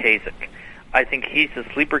John Kasich. I think he's a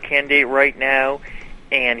sleeper candidate right now,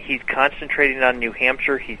 and he's concentrating on New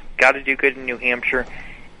Hampshire. He's got to do good in New Hampshire,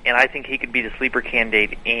 and I think he could be the sleeper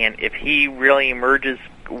candidate. And if he really emerges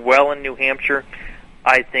well in New Hampshire,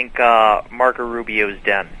 I think Marco Rubio's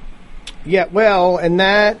done. Yeah, well, and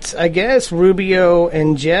that, I guess, Rubio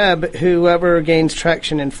and Jeb, whoever gains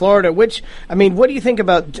traction in Florida, which, I mean, what do you think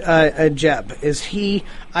about Jeb?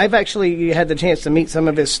 I've actually had the chance to meet some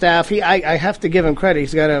of his staff. I have to give him credit.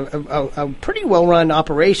 He's got a pretty well-run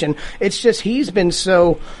operation. It's just he's been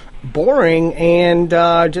so boring and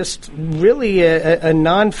just really a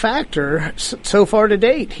non-factor so far to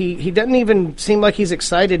date. He doesn't even seem like he's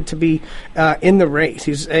excited to be in the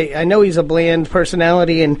race. I know he's a bland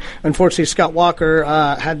personality, and unfortunately Scott Walker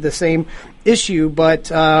had the same issue,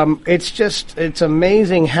 but it's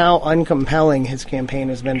amazing how uncompelling his campaign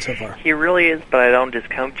has been so far. He really is, but I don't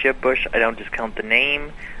discount Jeb Bush. I don't discount the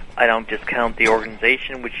name. I don't discount the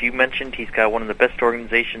organization, which you mentioned. He's got one of the best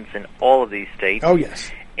organizations in all of these states. Oh,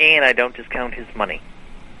 yes. And I don't discount his money.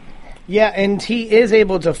 Yeah, and he is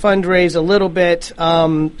able to fundraise a little bit.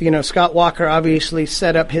 Scott Walker obviously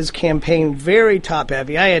set up his campaign very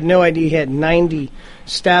top-heavy. I had no idea he had 90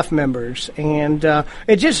 staff members. And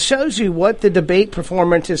it just shows you what the debate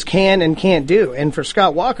performances can and can't do. And for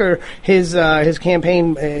Scott Walker, his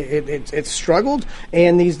campaign, it struggled.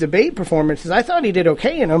 And these debate performances, I thought he did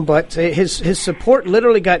okay in them, but his support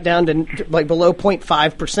literally got down to like below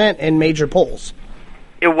 0.5% in major polls.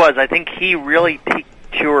 It was. I think he really peaked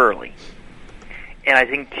too early. And I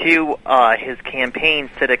think, too, his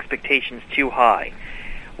campaign set expectations too high.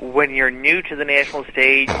 When you're new to the national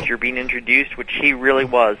stage, you're being introduced, which he really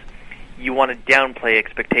was, you want to downplay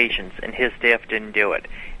expectations, and his staff didn't do it.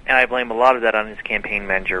 And I blame a lot of that on his campaign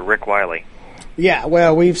manager, Rick Wiley. Yeah,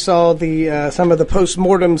 well, we've saw some of the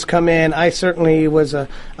postmortems come in. I certainly was a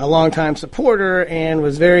longtime supporter and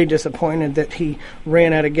was very disappointed that he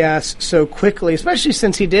ran out of gas so quickly, especially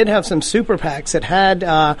since he did have some super PACs that had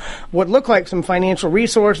what looked like some financial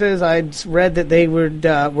resources. I'd read that they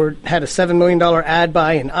had a $7 million ad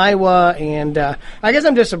buy in Iowa, and I guess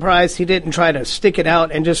I'm just surprised he didn't try to stick it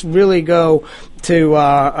out and just really go to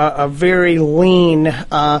a very lean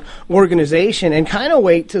organization and kind of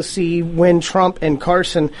wait to see when Trump and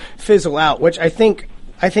Carson fizzle out, which I think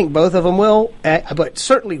both of them will, but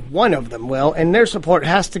certainly one of them will, and their support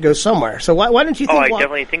has to go somewhere. So why don't you think? I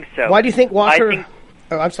definitely think so. Why do you think Walker?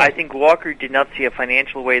 I think Walker did not see a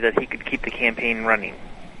financial way that he could keep the campaign running,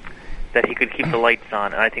 that he could keep the lights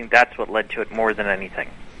on, and I think that's what led to it more than anything.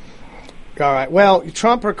 All right. Well,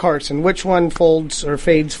 Trump or Carson, which one folds or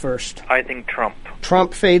fades first? I think Trump.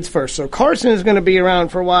 Trump fades first. So Carson is going to be around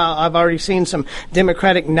for a while. I've already seen some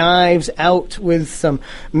Democratic knives out with some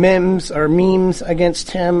memes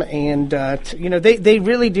against him. And, they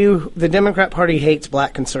really do. The Democrat Party hates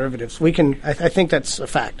black conservatives. I think that's a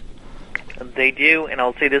fact. They do. And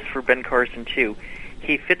I'll say this for Ben Carson, too.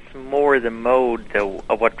 He fits more the mode, though,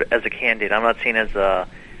 of what as a candidate. I'm not saying as a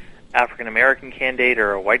African-American candidate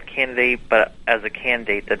or a white candidate, but as a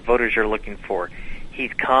candidate that voters are looking for.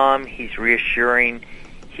 He's calm, he's reassuring,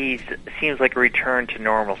 he seems like a return to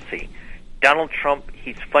normalcy. Donald Trump,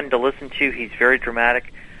 he's fun to listen to, he's very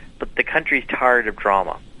dramatic, but the country's tired of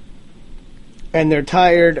drama. And they're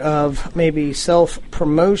tired of maybe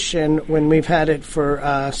self-promotion when we've had it for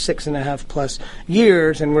 6.5 plus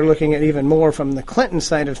years, and we're looking at even more from the Clinton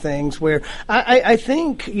side of things, where I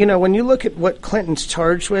think, when you look at what Clinton's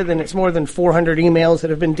charged with, and it's more than 400 emails that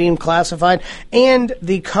have been deemed classified, and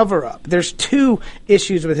the cover-up. There's two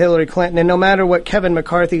issues with Hillary Clinton, and no matter what Kevin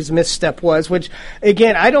McCarthy's misstep was, which,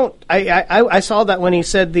 again, I saw that when he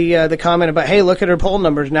said the comment about, hey, look at her poll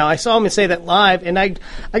numbers now. I saw him say that live, and I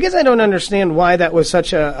guess I don't understand why that was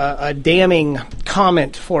such a damning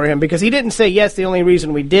comment for him, because he didn't say, yes, the only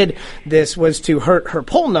reason we did this was to hurt her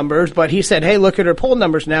poll numbers, but he said, hey, look at her poll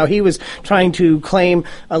numbers now. He was trying to claim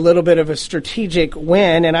a little bit of a strategic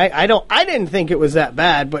win, and I didn't think it was that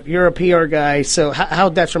bad, but you're a PR guy, so how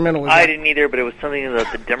detrimental was that? I didn't either, but it was something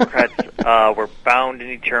that the Democrats were bound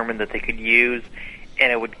and determined that they could use,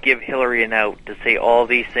 and it would give Hillary an out to say all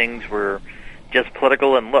these things were just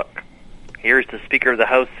political, and look, here's the Speaker of the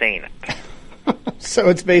House saying it. So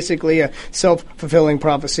it's basically a self-fulfilling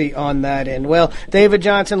prophecy on that end. Well, David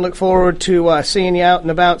Johnson, look forward to seeing you out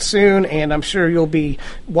and about soon, and I'm sure you'll be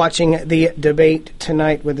watching the debate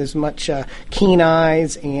tonight with as much keen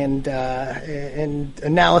eyes and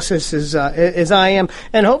analysis as I am,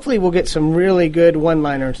 and hopefully we'll get some really good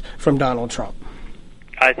one-liners from Donald Trump.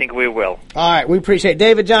 I think we will. All right, we appreciate it.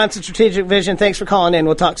 David Johnson, Strategic Vision, thanks for calling in.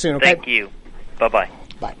 We'll talk soon, okay? Thank you. Bye-bye.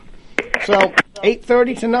 Bye. So,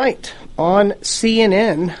 8:30 tonight on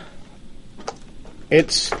CNN,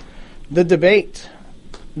 it's the debate,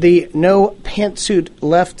 the no pantsuit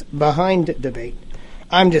left behind debate.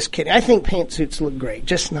 I'm just kidding. I think pantsuits look great,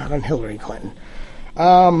 just not on Hillary Clinton.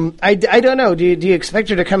 I don't know. Do you expect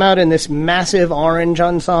her to come out in this massive orange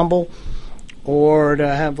ensemble, or to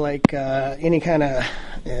have any kind of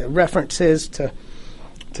references to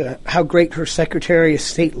how great her Secretary of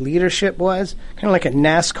State leadership was? Kind of like a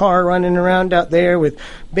NASCAR running around out there with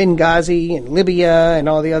Benghazi and Libya and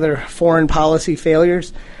all the other foreign policy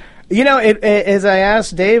failures. As I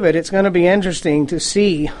asked David, it's going to be interesting to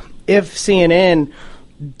see if CNN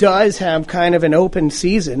does have kind of an open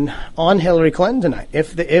season on Hillary Clinton tonight.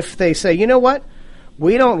 If they say, you know what,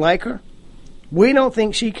 we don't like her, we don't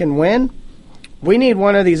think she can win, we need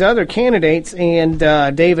one of these other candidates. And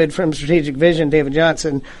David from Strategic Vision, David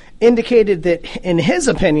Johnson, indicated that, in his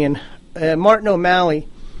opinion, Martin O'Malley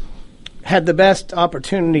had the best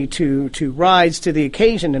opportunity to rise to the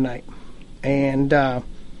occasion tonight. And,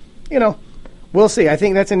 we'll see. I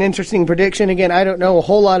think that's an interesting prediction. Again, I don't know a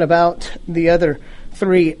whole lot about the other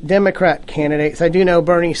three Democrat candidates. I do know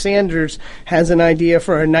Bernie Sanders has an idea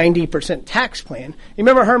for a 90% tax plan. You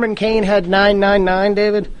remember Herman Cain had 999,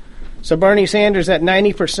 David? So Bernie Sanders at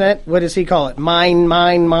 90%, what does he call it? Mine.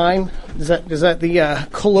 Is that the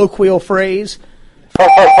colloquial phrase for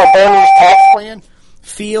Bernie's tax plan?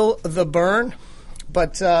 Feel the burn.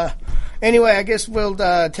 But anyway, I guess we'll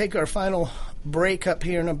take our final break up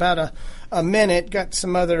here in about a minute. Got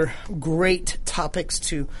some other great topics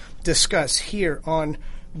to discuss here on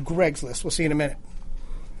Greg's List. We'll see you in a minute.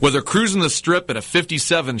 Whether cruising the strip in a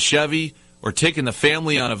 57 Chevy or taking the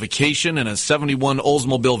family on a vacation in a 71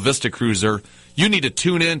 Oldsmobile Vista Cruiser, you need to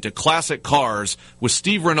tune in to Classic Cars with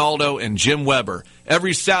Steve Ronaldo and Jim Weber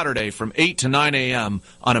every Saturday from 8 to 9 a.m.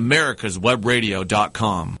 on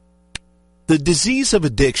americaswebradio.com. The disease of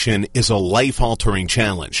addiction is a life-altering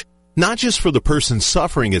challenge, not just for the person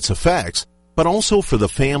suffering its effects, but also for the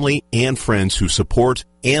family and friends who support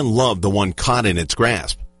and love the one caught in its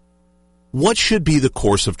grasp. What should be the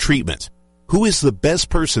course of treatment? Who is the best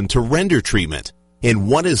person to render treatment? And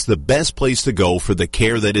what is the best place to go for the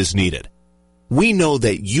care that is needed? We know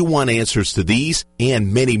that you want answers to these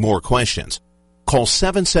and many more questions. Call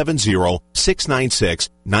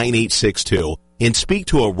 770-696-9862 and speak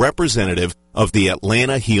to a representative of the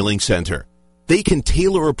Atlanta Healing Center. They can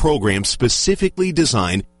tailor a program specifically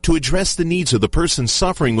designed to address the needs of the person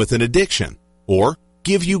suffering with an addiction, or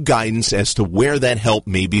give you guidance as to where that help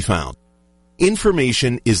may be found.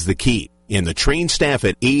 Information is the key, and the trained staff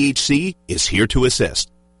at AHC is here to assist.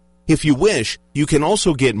 If you wish, you can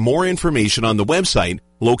also get more information on the website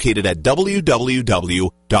located at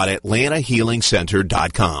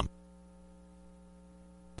www.atlantahealingcenter.com.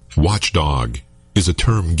 Watchdog is a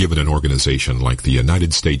term given an organization like the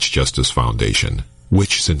United States Justice Foundation,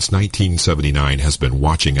 which since 1979 has been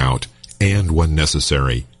watching out and, when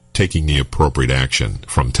necessary, taking the appropriate action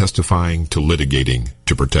from testifying to litigating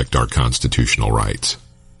to protect our constitutional rights.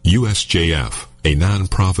 USJF, a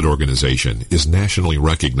non-profit organization, is nationally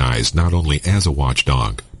recognized not only as a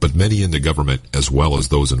watchdog, but many in the government, as well as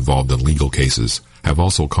those involved in legal cases, have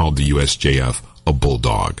also called the USJF a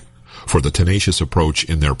bulldog for the tenacious approach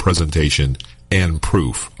in their presentation and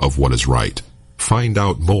proof of what is right. Find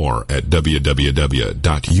out more at www.usjf.net.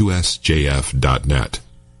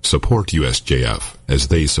 Support USJF as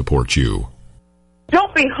they support you.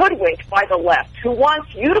 Don't be hoodwinked by the left, who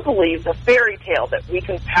wants you to believe the fairy tale that we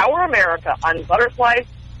can power America on butterflies,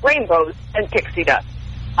 rainbows, and pixie dust.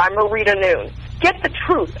 I'm Marita Noon. Get the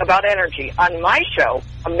truth about energy on my show,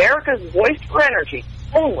 America's Voice for Energy,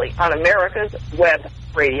 only on America's Web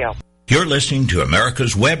Radio. You're listening to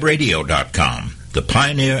americaswebradio.com, the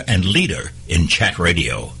pioneer and leader in chat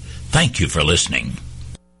radio. Thank you for listening.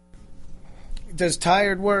 Does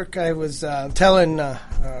tired work. I was telling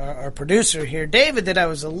our producer here, David, that I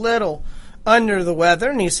was a little under the weather,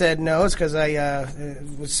 and he said no, it's because I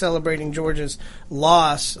was celebrating Georgia's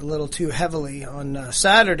loss a little too heavily on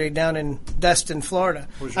Saturday down in Destin, Florida.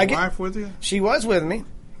 Was your wife with you? She was with me.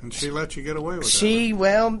 And she let you get away with that?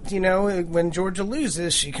 Well, you know, when Georgia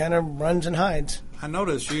loses, she kind of runs and hides. I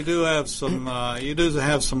noticed you do have some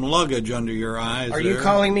luggage under your eyes. Are you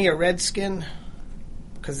calling me a redskin?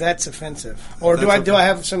 Because that's offensive. Or do I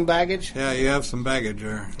have some baggage? Yeah, you have some baggage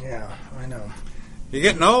there. Yeah, I know. You're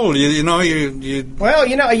getting old. You know. Well,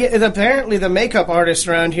 you know, apparently the makeup artist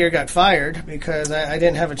around here got fired because I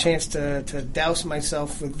didn't have a chance to douse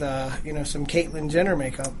myself with some Caitlyn Jenner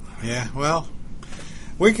makeup. Yeah, well,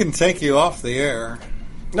 we can take you off the air.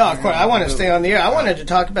 No, of course, I want to stay on the air. I wanted to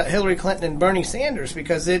talk about Hillary Clinton and Bernie Sanders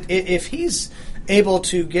because if he's able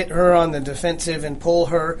to get her on the defensive and pull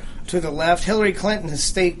her to the left, Hillary Clinton has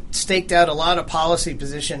staked out a lot of policy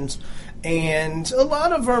positions, and a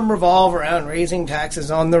lot of them revolve around raising taxes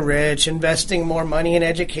on the rich, investing more money in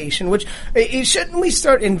education, which shouldn't we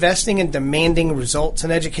start investing in demanding results in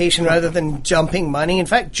education rather than jumping money? In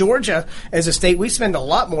fact, Georgia, as a state, we spend a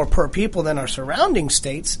lot more per pupil than our surrounding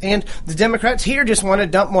states, and the Democrats here just want to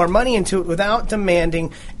dump more money into it without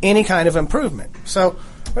demanding any kind of improvement. So,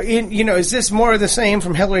 you know, is this more of the same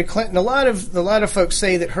from Hillary Clinton? A lot of folks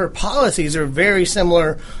say that her policies are very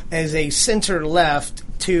similar as a center left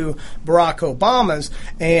to Barack Obama's,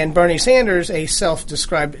 and Bernie Sanders, a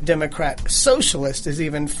self-described Democrat socialist, is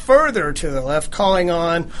even further to the left, calling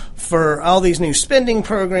on for all these new spending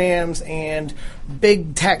programs and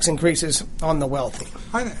big tax increases on the wealthy.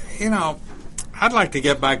 I'd like to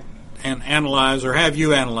get back and analyze, or have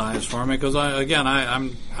you analyze for me, because I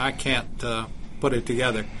can't put it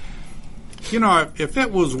together. You know, if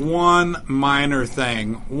it was one minor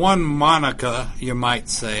thing, one Monica, you might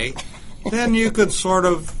say, then you could sort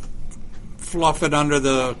of fluff it under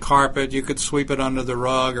the carpet, you could sweep it under the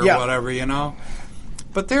rug or whatever, you know.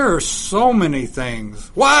 But there are so many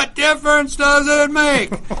things. What difference does it make?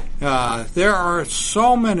 There are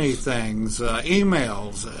so many things,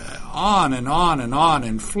 emails, on and on and on,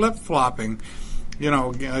 and flip-flopping, you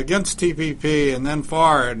know, against TPP and then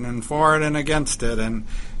for it and against it and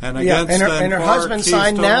against it. And her husband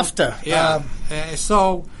signed NAFTA. Yeah.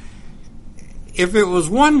 So if it was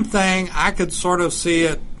one thing, I could sort of see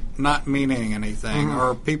it not meaning anything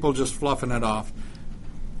or people just fluffing it off.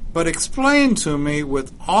 But explain to me,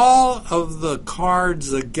 with all of the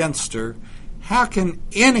cards against her, how can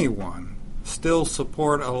anyone still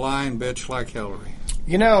support a lying bitch like Hillary?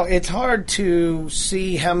 You know, it's hard to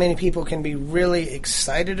see how many people can be really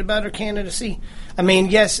excited about her candidacy. I mean,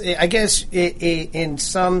 yes, I guess in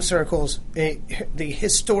some circles, the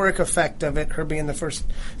historic effect of it, her being the first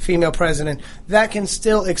female president, that can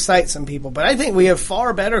still excite some people. But I think we have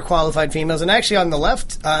far better qualified females. And actually on the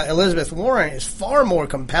left, Elizabeth Warren is far more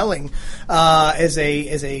compelling as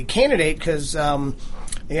a candidate because, the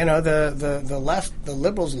left, the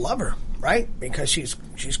liberals love her. Right? Because she's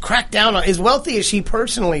cracked down on, as wealthy as she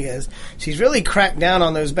personally is, she's really cracked down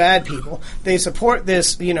on those bad people. They support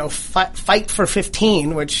this, fight for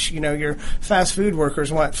 15, which, your fast food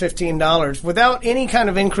workers want $15 without any kind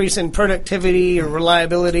of increase in productivity or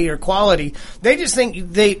reliability or quality. They just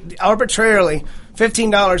think they arbitrarily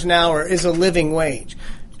 $15 an hour is a living wage.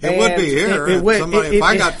 It would be here. If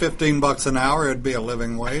I got $15 an hour, it'd be a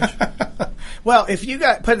living wage. Well, put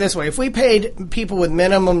it this way, if we paid people with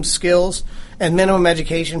minimum skills and minimum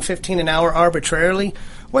education $15 an hour arbitrarily,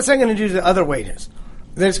 what's that going to do to the other wages?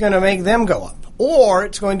 That's going to make them go up. Or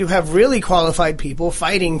it's going to have really qualified people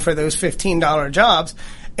fighting for those $15 jobs,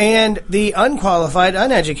 and the unqualified,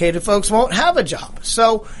 uneducated folks won't have a job.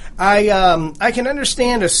 So I can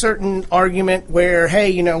understand a certain argument where,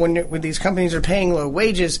 hey, when these companies are paying low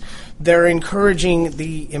wages, they're encouraging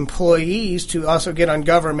the employees to also get on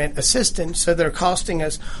government assistance, so they're costing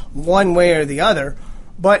us one way or the other.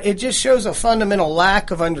 But it just shows a fundamental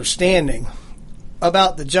lack of understanding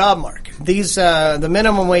about the job market. These the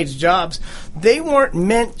minimum wage jobs, they weren't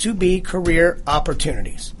meant to be career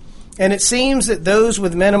opportunities. And it seems that those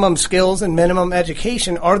with minimum skills and minimum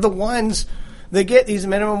education are the ones that get these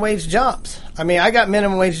minimum wage jobs. I mean, I got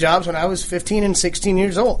minimum wage jobs when I was 15 and 16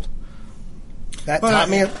 years old. That taught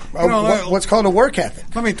me what's called a work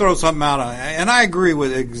ethic. Let me throw something out on it. And I agree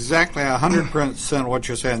with exactly 100% what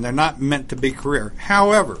you're saying. They're not meant to be career.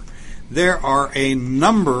 However, there are a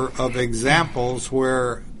number of examples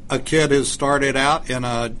where a kid has started out in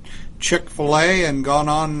a Chick-fil-A and gone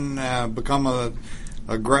on become a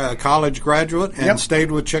college graduate and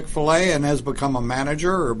stayed with Chick-fil-A and has become a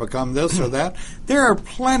manager or become this or that. There are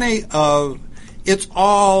plenty of, it's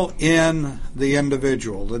all in the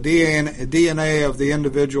individual, the DNA of the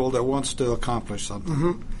individual that wants to accomplish something.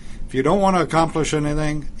 Mm-hmm. If you don't want to accomplish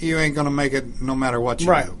anything, you ain't going to make it no matter what you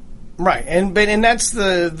do. Right, and that's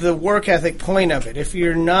the work ethic point of it. If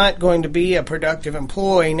you're not going to be a productive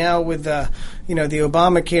employee now, with the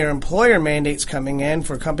Obamacare employer mandates coming in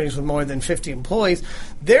for companies with more than 50 employees,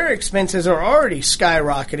 their expenses are already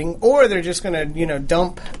skyrocketing, or they're just going to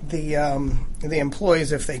dump the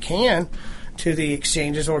employees if they can to the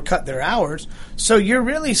exchanges or cut their hours. So you're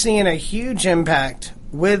really seeing a huge impact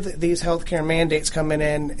with these healthcare mandates coming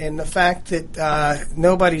in, and the fact that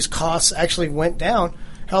nobody's costs actually went down.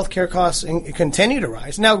 Healthcare costs continue to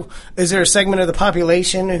rise. Now, is there a segment of the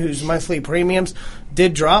population whose monthly premiums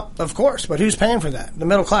did drop? Of course, but who's paying for that? The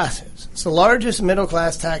middle class is. It's the largest middle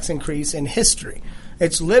class tax increase in history.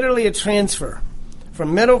 It's literally a transfer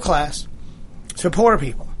from middle class to poor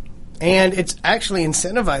people. And it's actually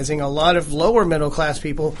incentivizing a lot of lower middle class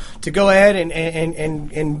people to go ahead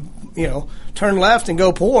and turn left and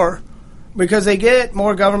go poor because they get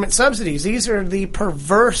more government subsidies. These are the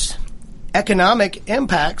perverse economic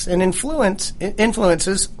impacts and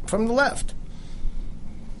influences from the left.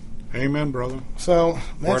 Amen, brother. So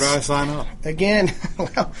where do I sign up? Again,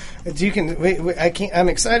 well, you can. I'm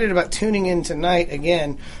excited about tuning in tonight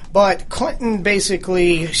again. But Clinton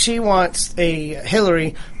basically,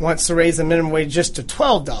 Hillary wants to raise the minimum wage just to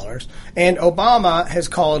 $12, and Obama has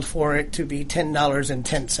called for it to be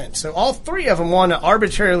 $10.10. So all three of them want to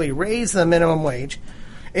arbitrarily raise the minimum wage.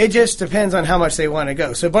 It just depends on how much they want to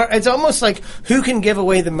go. So it's almost like who can give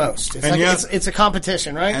away the most. It's a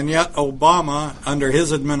competition, right? And yet Obama, under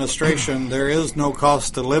his administration, there is no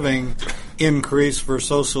cost of living increase for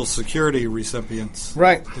Social Security recipients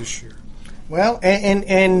this year. Well,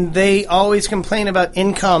 and they always complain about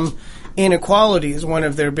income inequality is one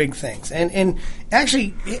of their big things. And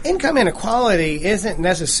actually, income inequality isn't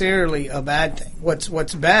necessarily a bad thing.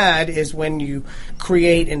 What's bad is when you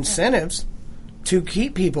create incentives to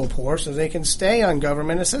keep people poor so they can stay on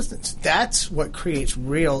government assistance. That's what creates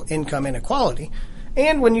real income inequality.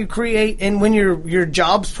 And when you when your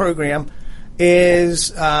jobs program is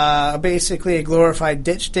basically a glorified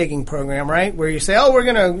ditch digging program, right? Where you say, oh,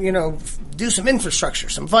 we're going to do some infrastructure,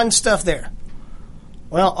 some fun stuff there.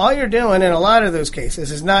 Well, all you're doing in a lot of those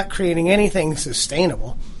cases is not creating anything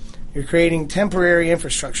sustainable. You're creating temporary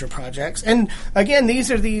infrastructure projects, and again, these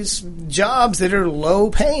are these jobs that are low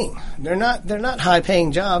paying. They're not high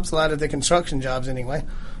paying jobs. A lot of the construction jobs, anyway.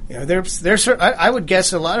 I would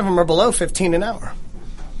guess a lot of them are below 15 an hour.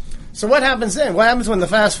 So what happens then? What happens when the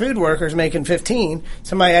fast food worker's making 15?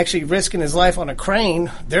 Somebody actually risking his life on a crane?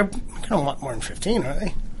 They're going to want more than 15, are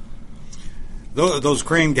they? Those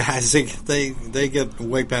crane guys, they get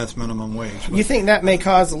way past minimum wage. You think that may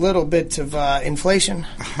cause a little bit of inflation?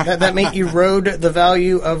 that may erode the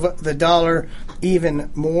value of the dollar even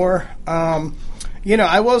more?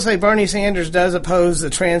 I will say Bernie Sanders does oppose the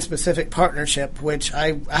Trans-Pacific Partnership, which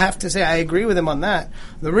I have to say I agree with him on that.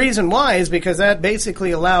 The reason why is because that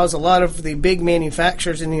basically allows a lot of the big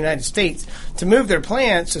manufacturers in the United States to move their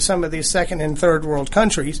plants to some of these second and third world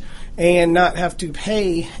countries and not have to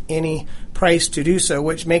pay any price to do so,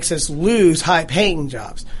 which makes us lose high-paying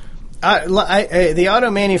jobs. The auto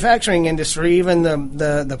manufacturing industry, even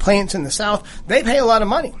the plants in the South, they pay a lot of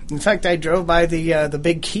money. In fact, I drove by the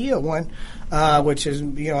big Kia one which is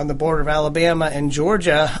on the border of Alabama and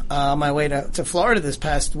Georgia, on my way to Florida this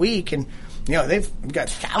past week, and they've got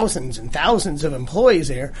thousands and thousands of employees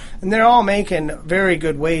there, and they're all making very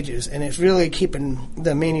good wages, and it's really keeping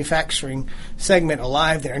the manufacturing segment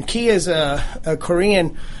alive there. And Kia is a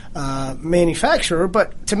Korean manufacturer,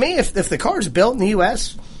 but to me, if the car is built in the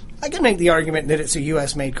U.S., I can make the argument that it's a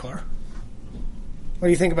U.S.-made car. What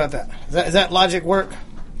do you think about that? Does that logic work?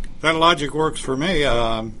 That logic works for me.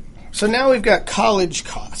 So now we've got college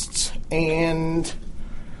costs, and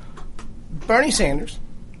Bernie Sanders,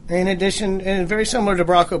 in addition, and very similar to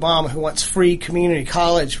Barack Obama, who wants free community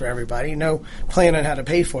college for everybody, no plan on how to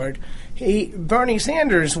pay for it. Bernie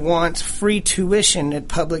Sanders wants free tuition at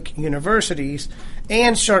public universities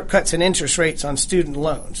and sharp cuts in interest rates on student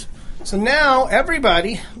loans. So now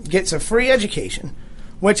everybody gets a free education,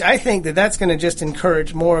 which I think that's going to just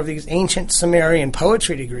encourage more of these ancient Sumerian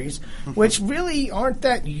poetry degrees, which really aren't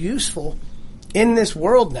that useful in this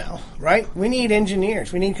world now, right? We need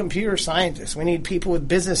engineers. We need computer scientists. We need people with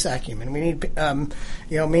business acumen. We need,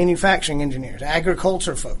 manufacturing engineers,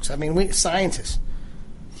 agriculture folks. Scientists.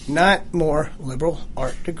 Not more liberal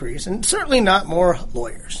art degrees, and certainly not more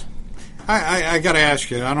lawyers. I got to ask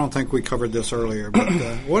you, I don't think we covered this earlier, but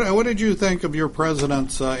what did you think of your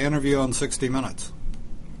president's interview on 60 Minutes?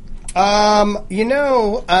 I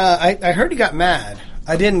heard he got mad.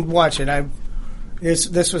 I didn't watch it.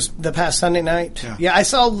 This was the past Sunday night. Yeah, I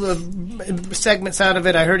saw the segments out of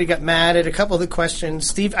it. I heard he got mad at a couple of the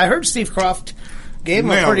questions. I heard Steve Kroft gave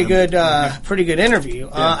him a pretty good interview.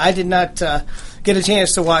 Yeah. I did not get a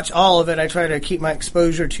chance to watch all of it. I try to keep my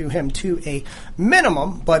exposure to him to a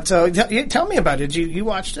minimum. But tell me about it. You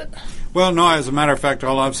watched it? Well, no. As a matter of fact,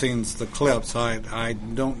 all I've seen is the clips. I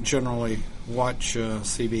don't generally watch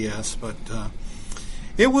CBS, but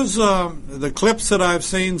it was the clips that I've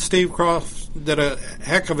seen. Steve Kroft did a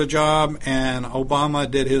heck of a job, and Obama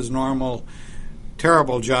did his normal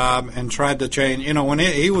terrible job and tried to change. When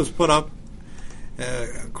he was put up,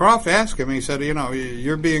 Kroft asked him, he said,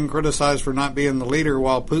 you're being criticized for not being the leader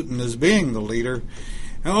while Putin is being the leader.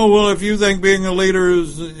 Oh, well, if you think being a leader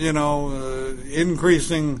is,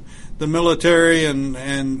 increasing the military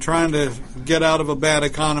and trying to get out of a bad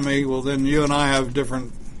economy, well, then you and I have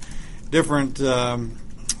different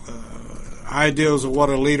ideas of what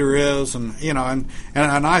a leader is, and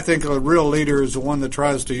I think a real leader is the one that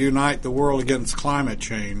tries to unite the world against climate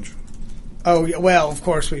change. Oh, well, of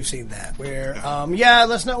course we've seen that.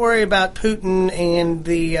 Let's not worry about Putin and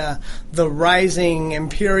the rising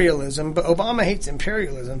imperialism. But Obama hates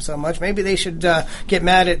imperialism so much. Maybe they should get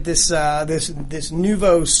mad at this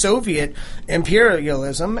nouveau Soviet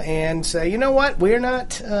imperialism and say, you know what? We're not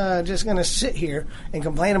just going to sit here and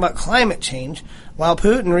complain about climate change while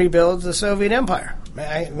Putin rebuilds the Soviet Empire.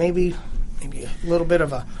 Maybe a little bit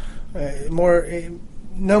of a more.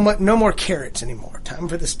 No more carrots anymore. Time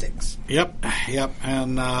for the sticks. Yep.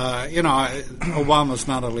 And, Obama's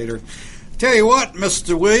not a leader. Tell you what,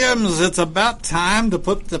 Mr. Williams, it's about time to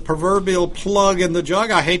put the proverbial plug in the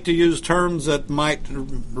jug. I hate to use terms that might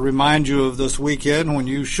remind you of this weekend when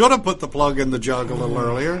you should have put the plug in the jug a little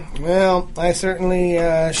earlier. Well, I certainly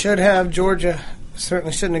should have. Georgia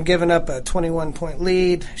certainly shouldn't have given up a 21-point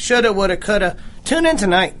lead. Shoulda, woulda, coulda. Tune in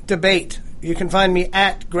tonight. Debate. You can find me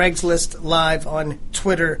at Greg's List Live on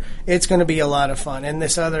Twitter. It's going to be a lot of fun. And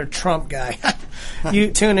this other Trump guy, you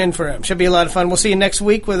tune in for him. Should be a lot of fun. We'll see you next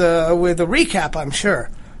week with a recap, I'm sure.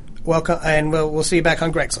 Welcome, and we'll see you back on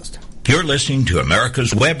Greg's List. You're listening to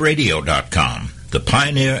AmericasWebRadio.com, the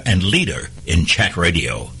pioneer and leader in chat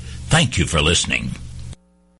radio. Thank you for listening.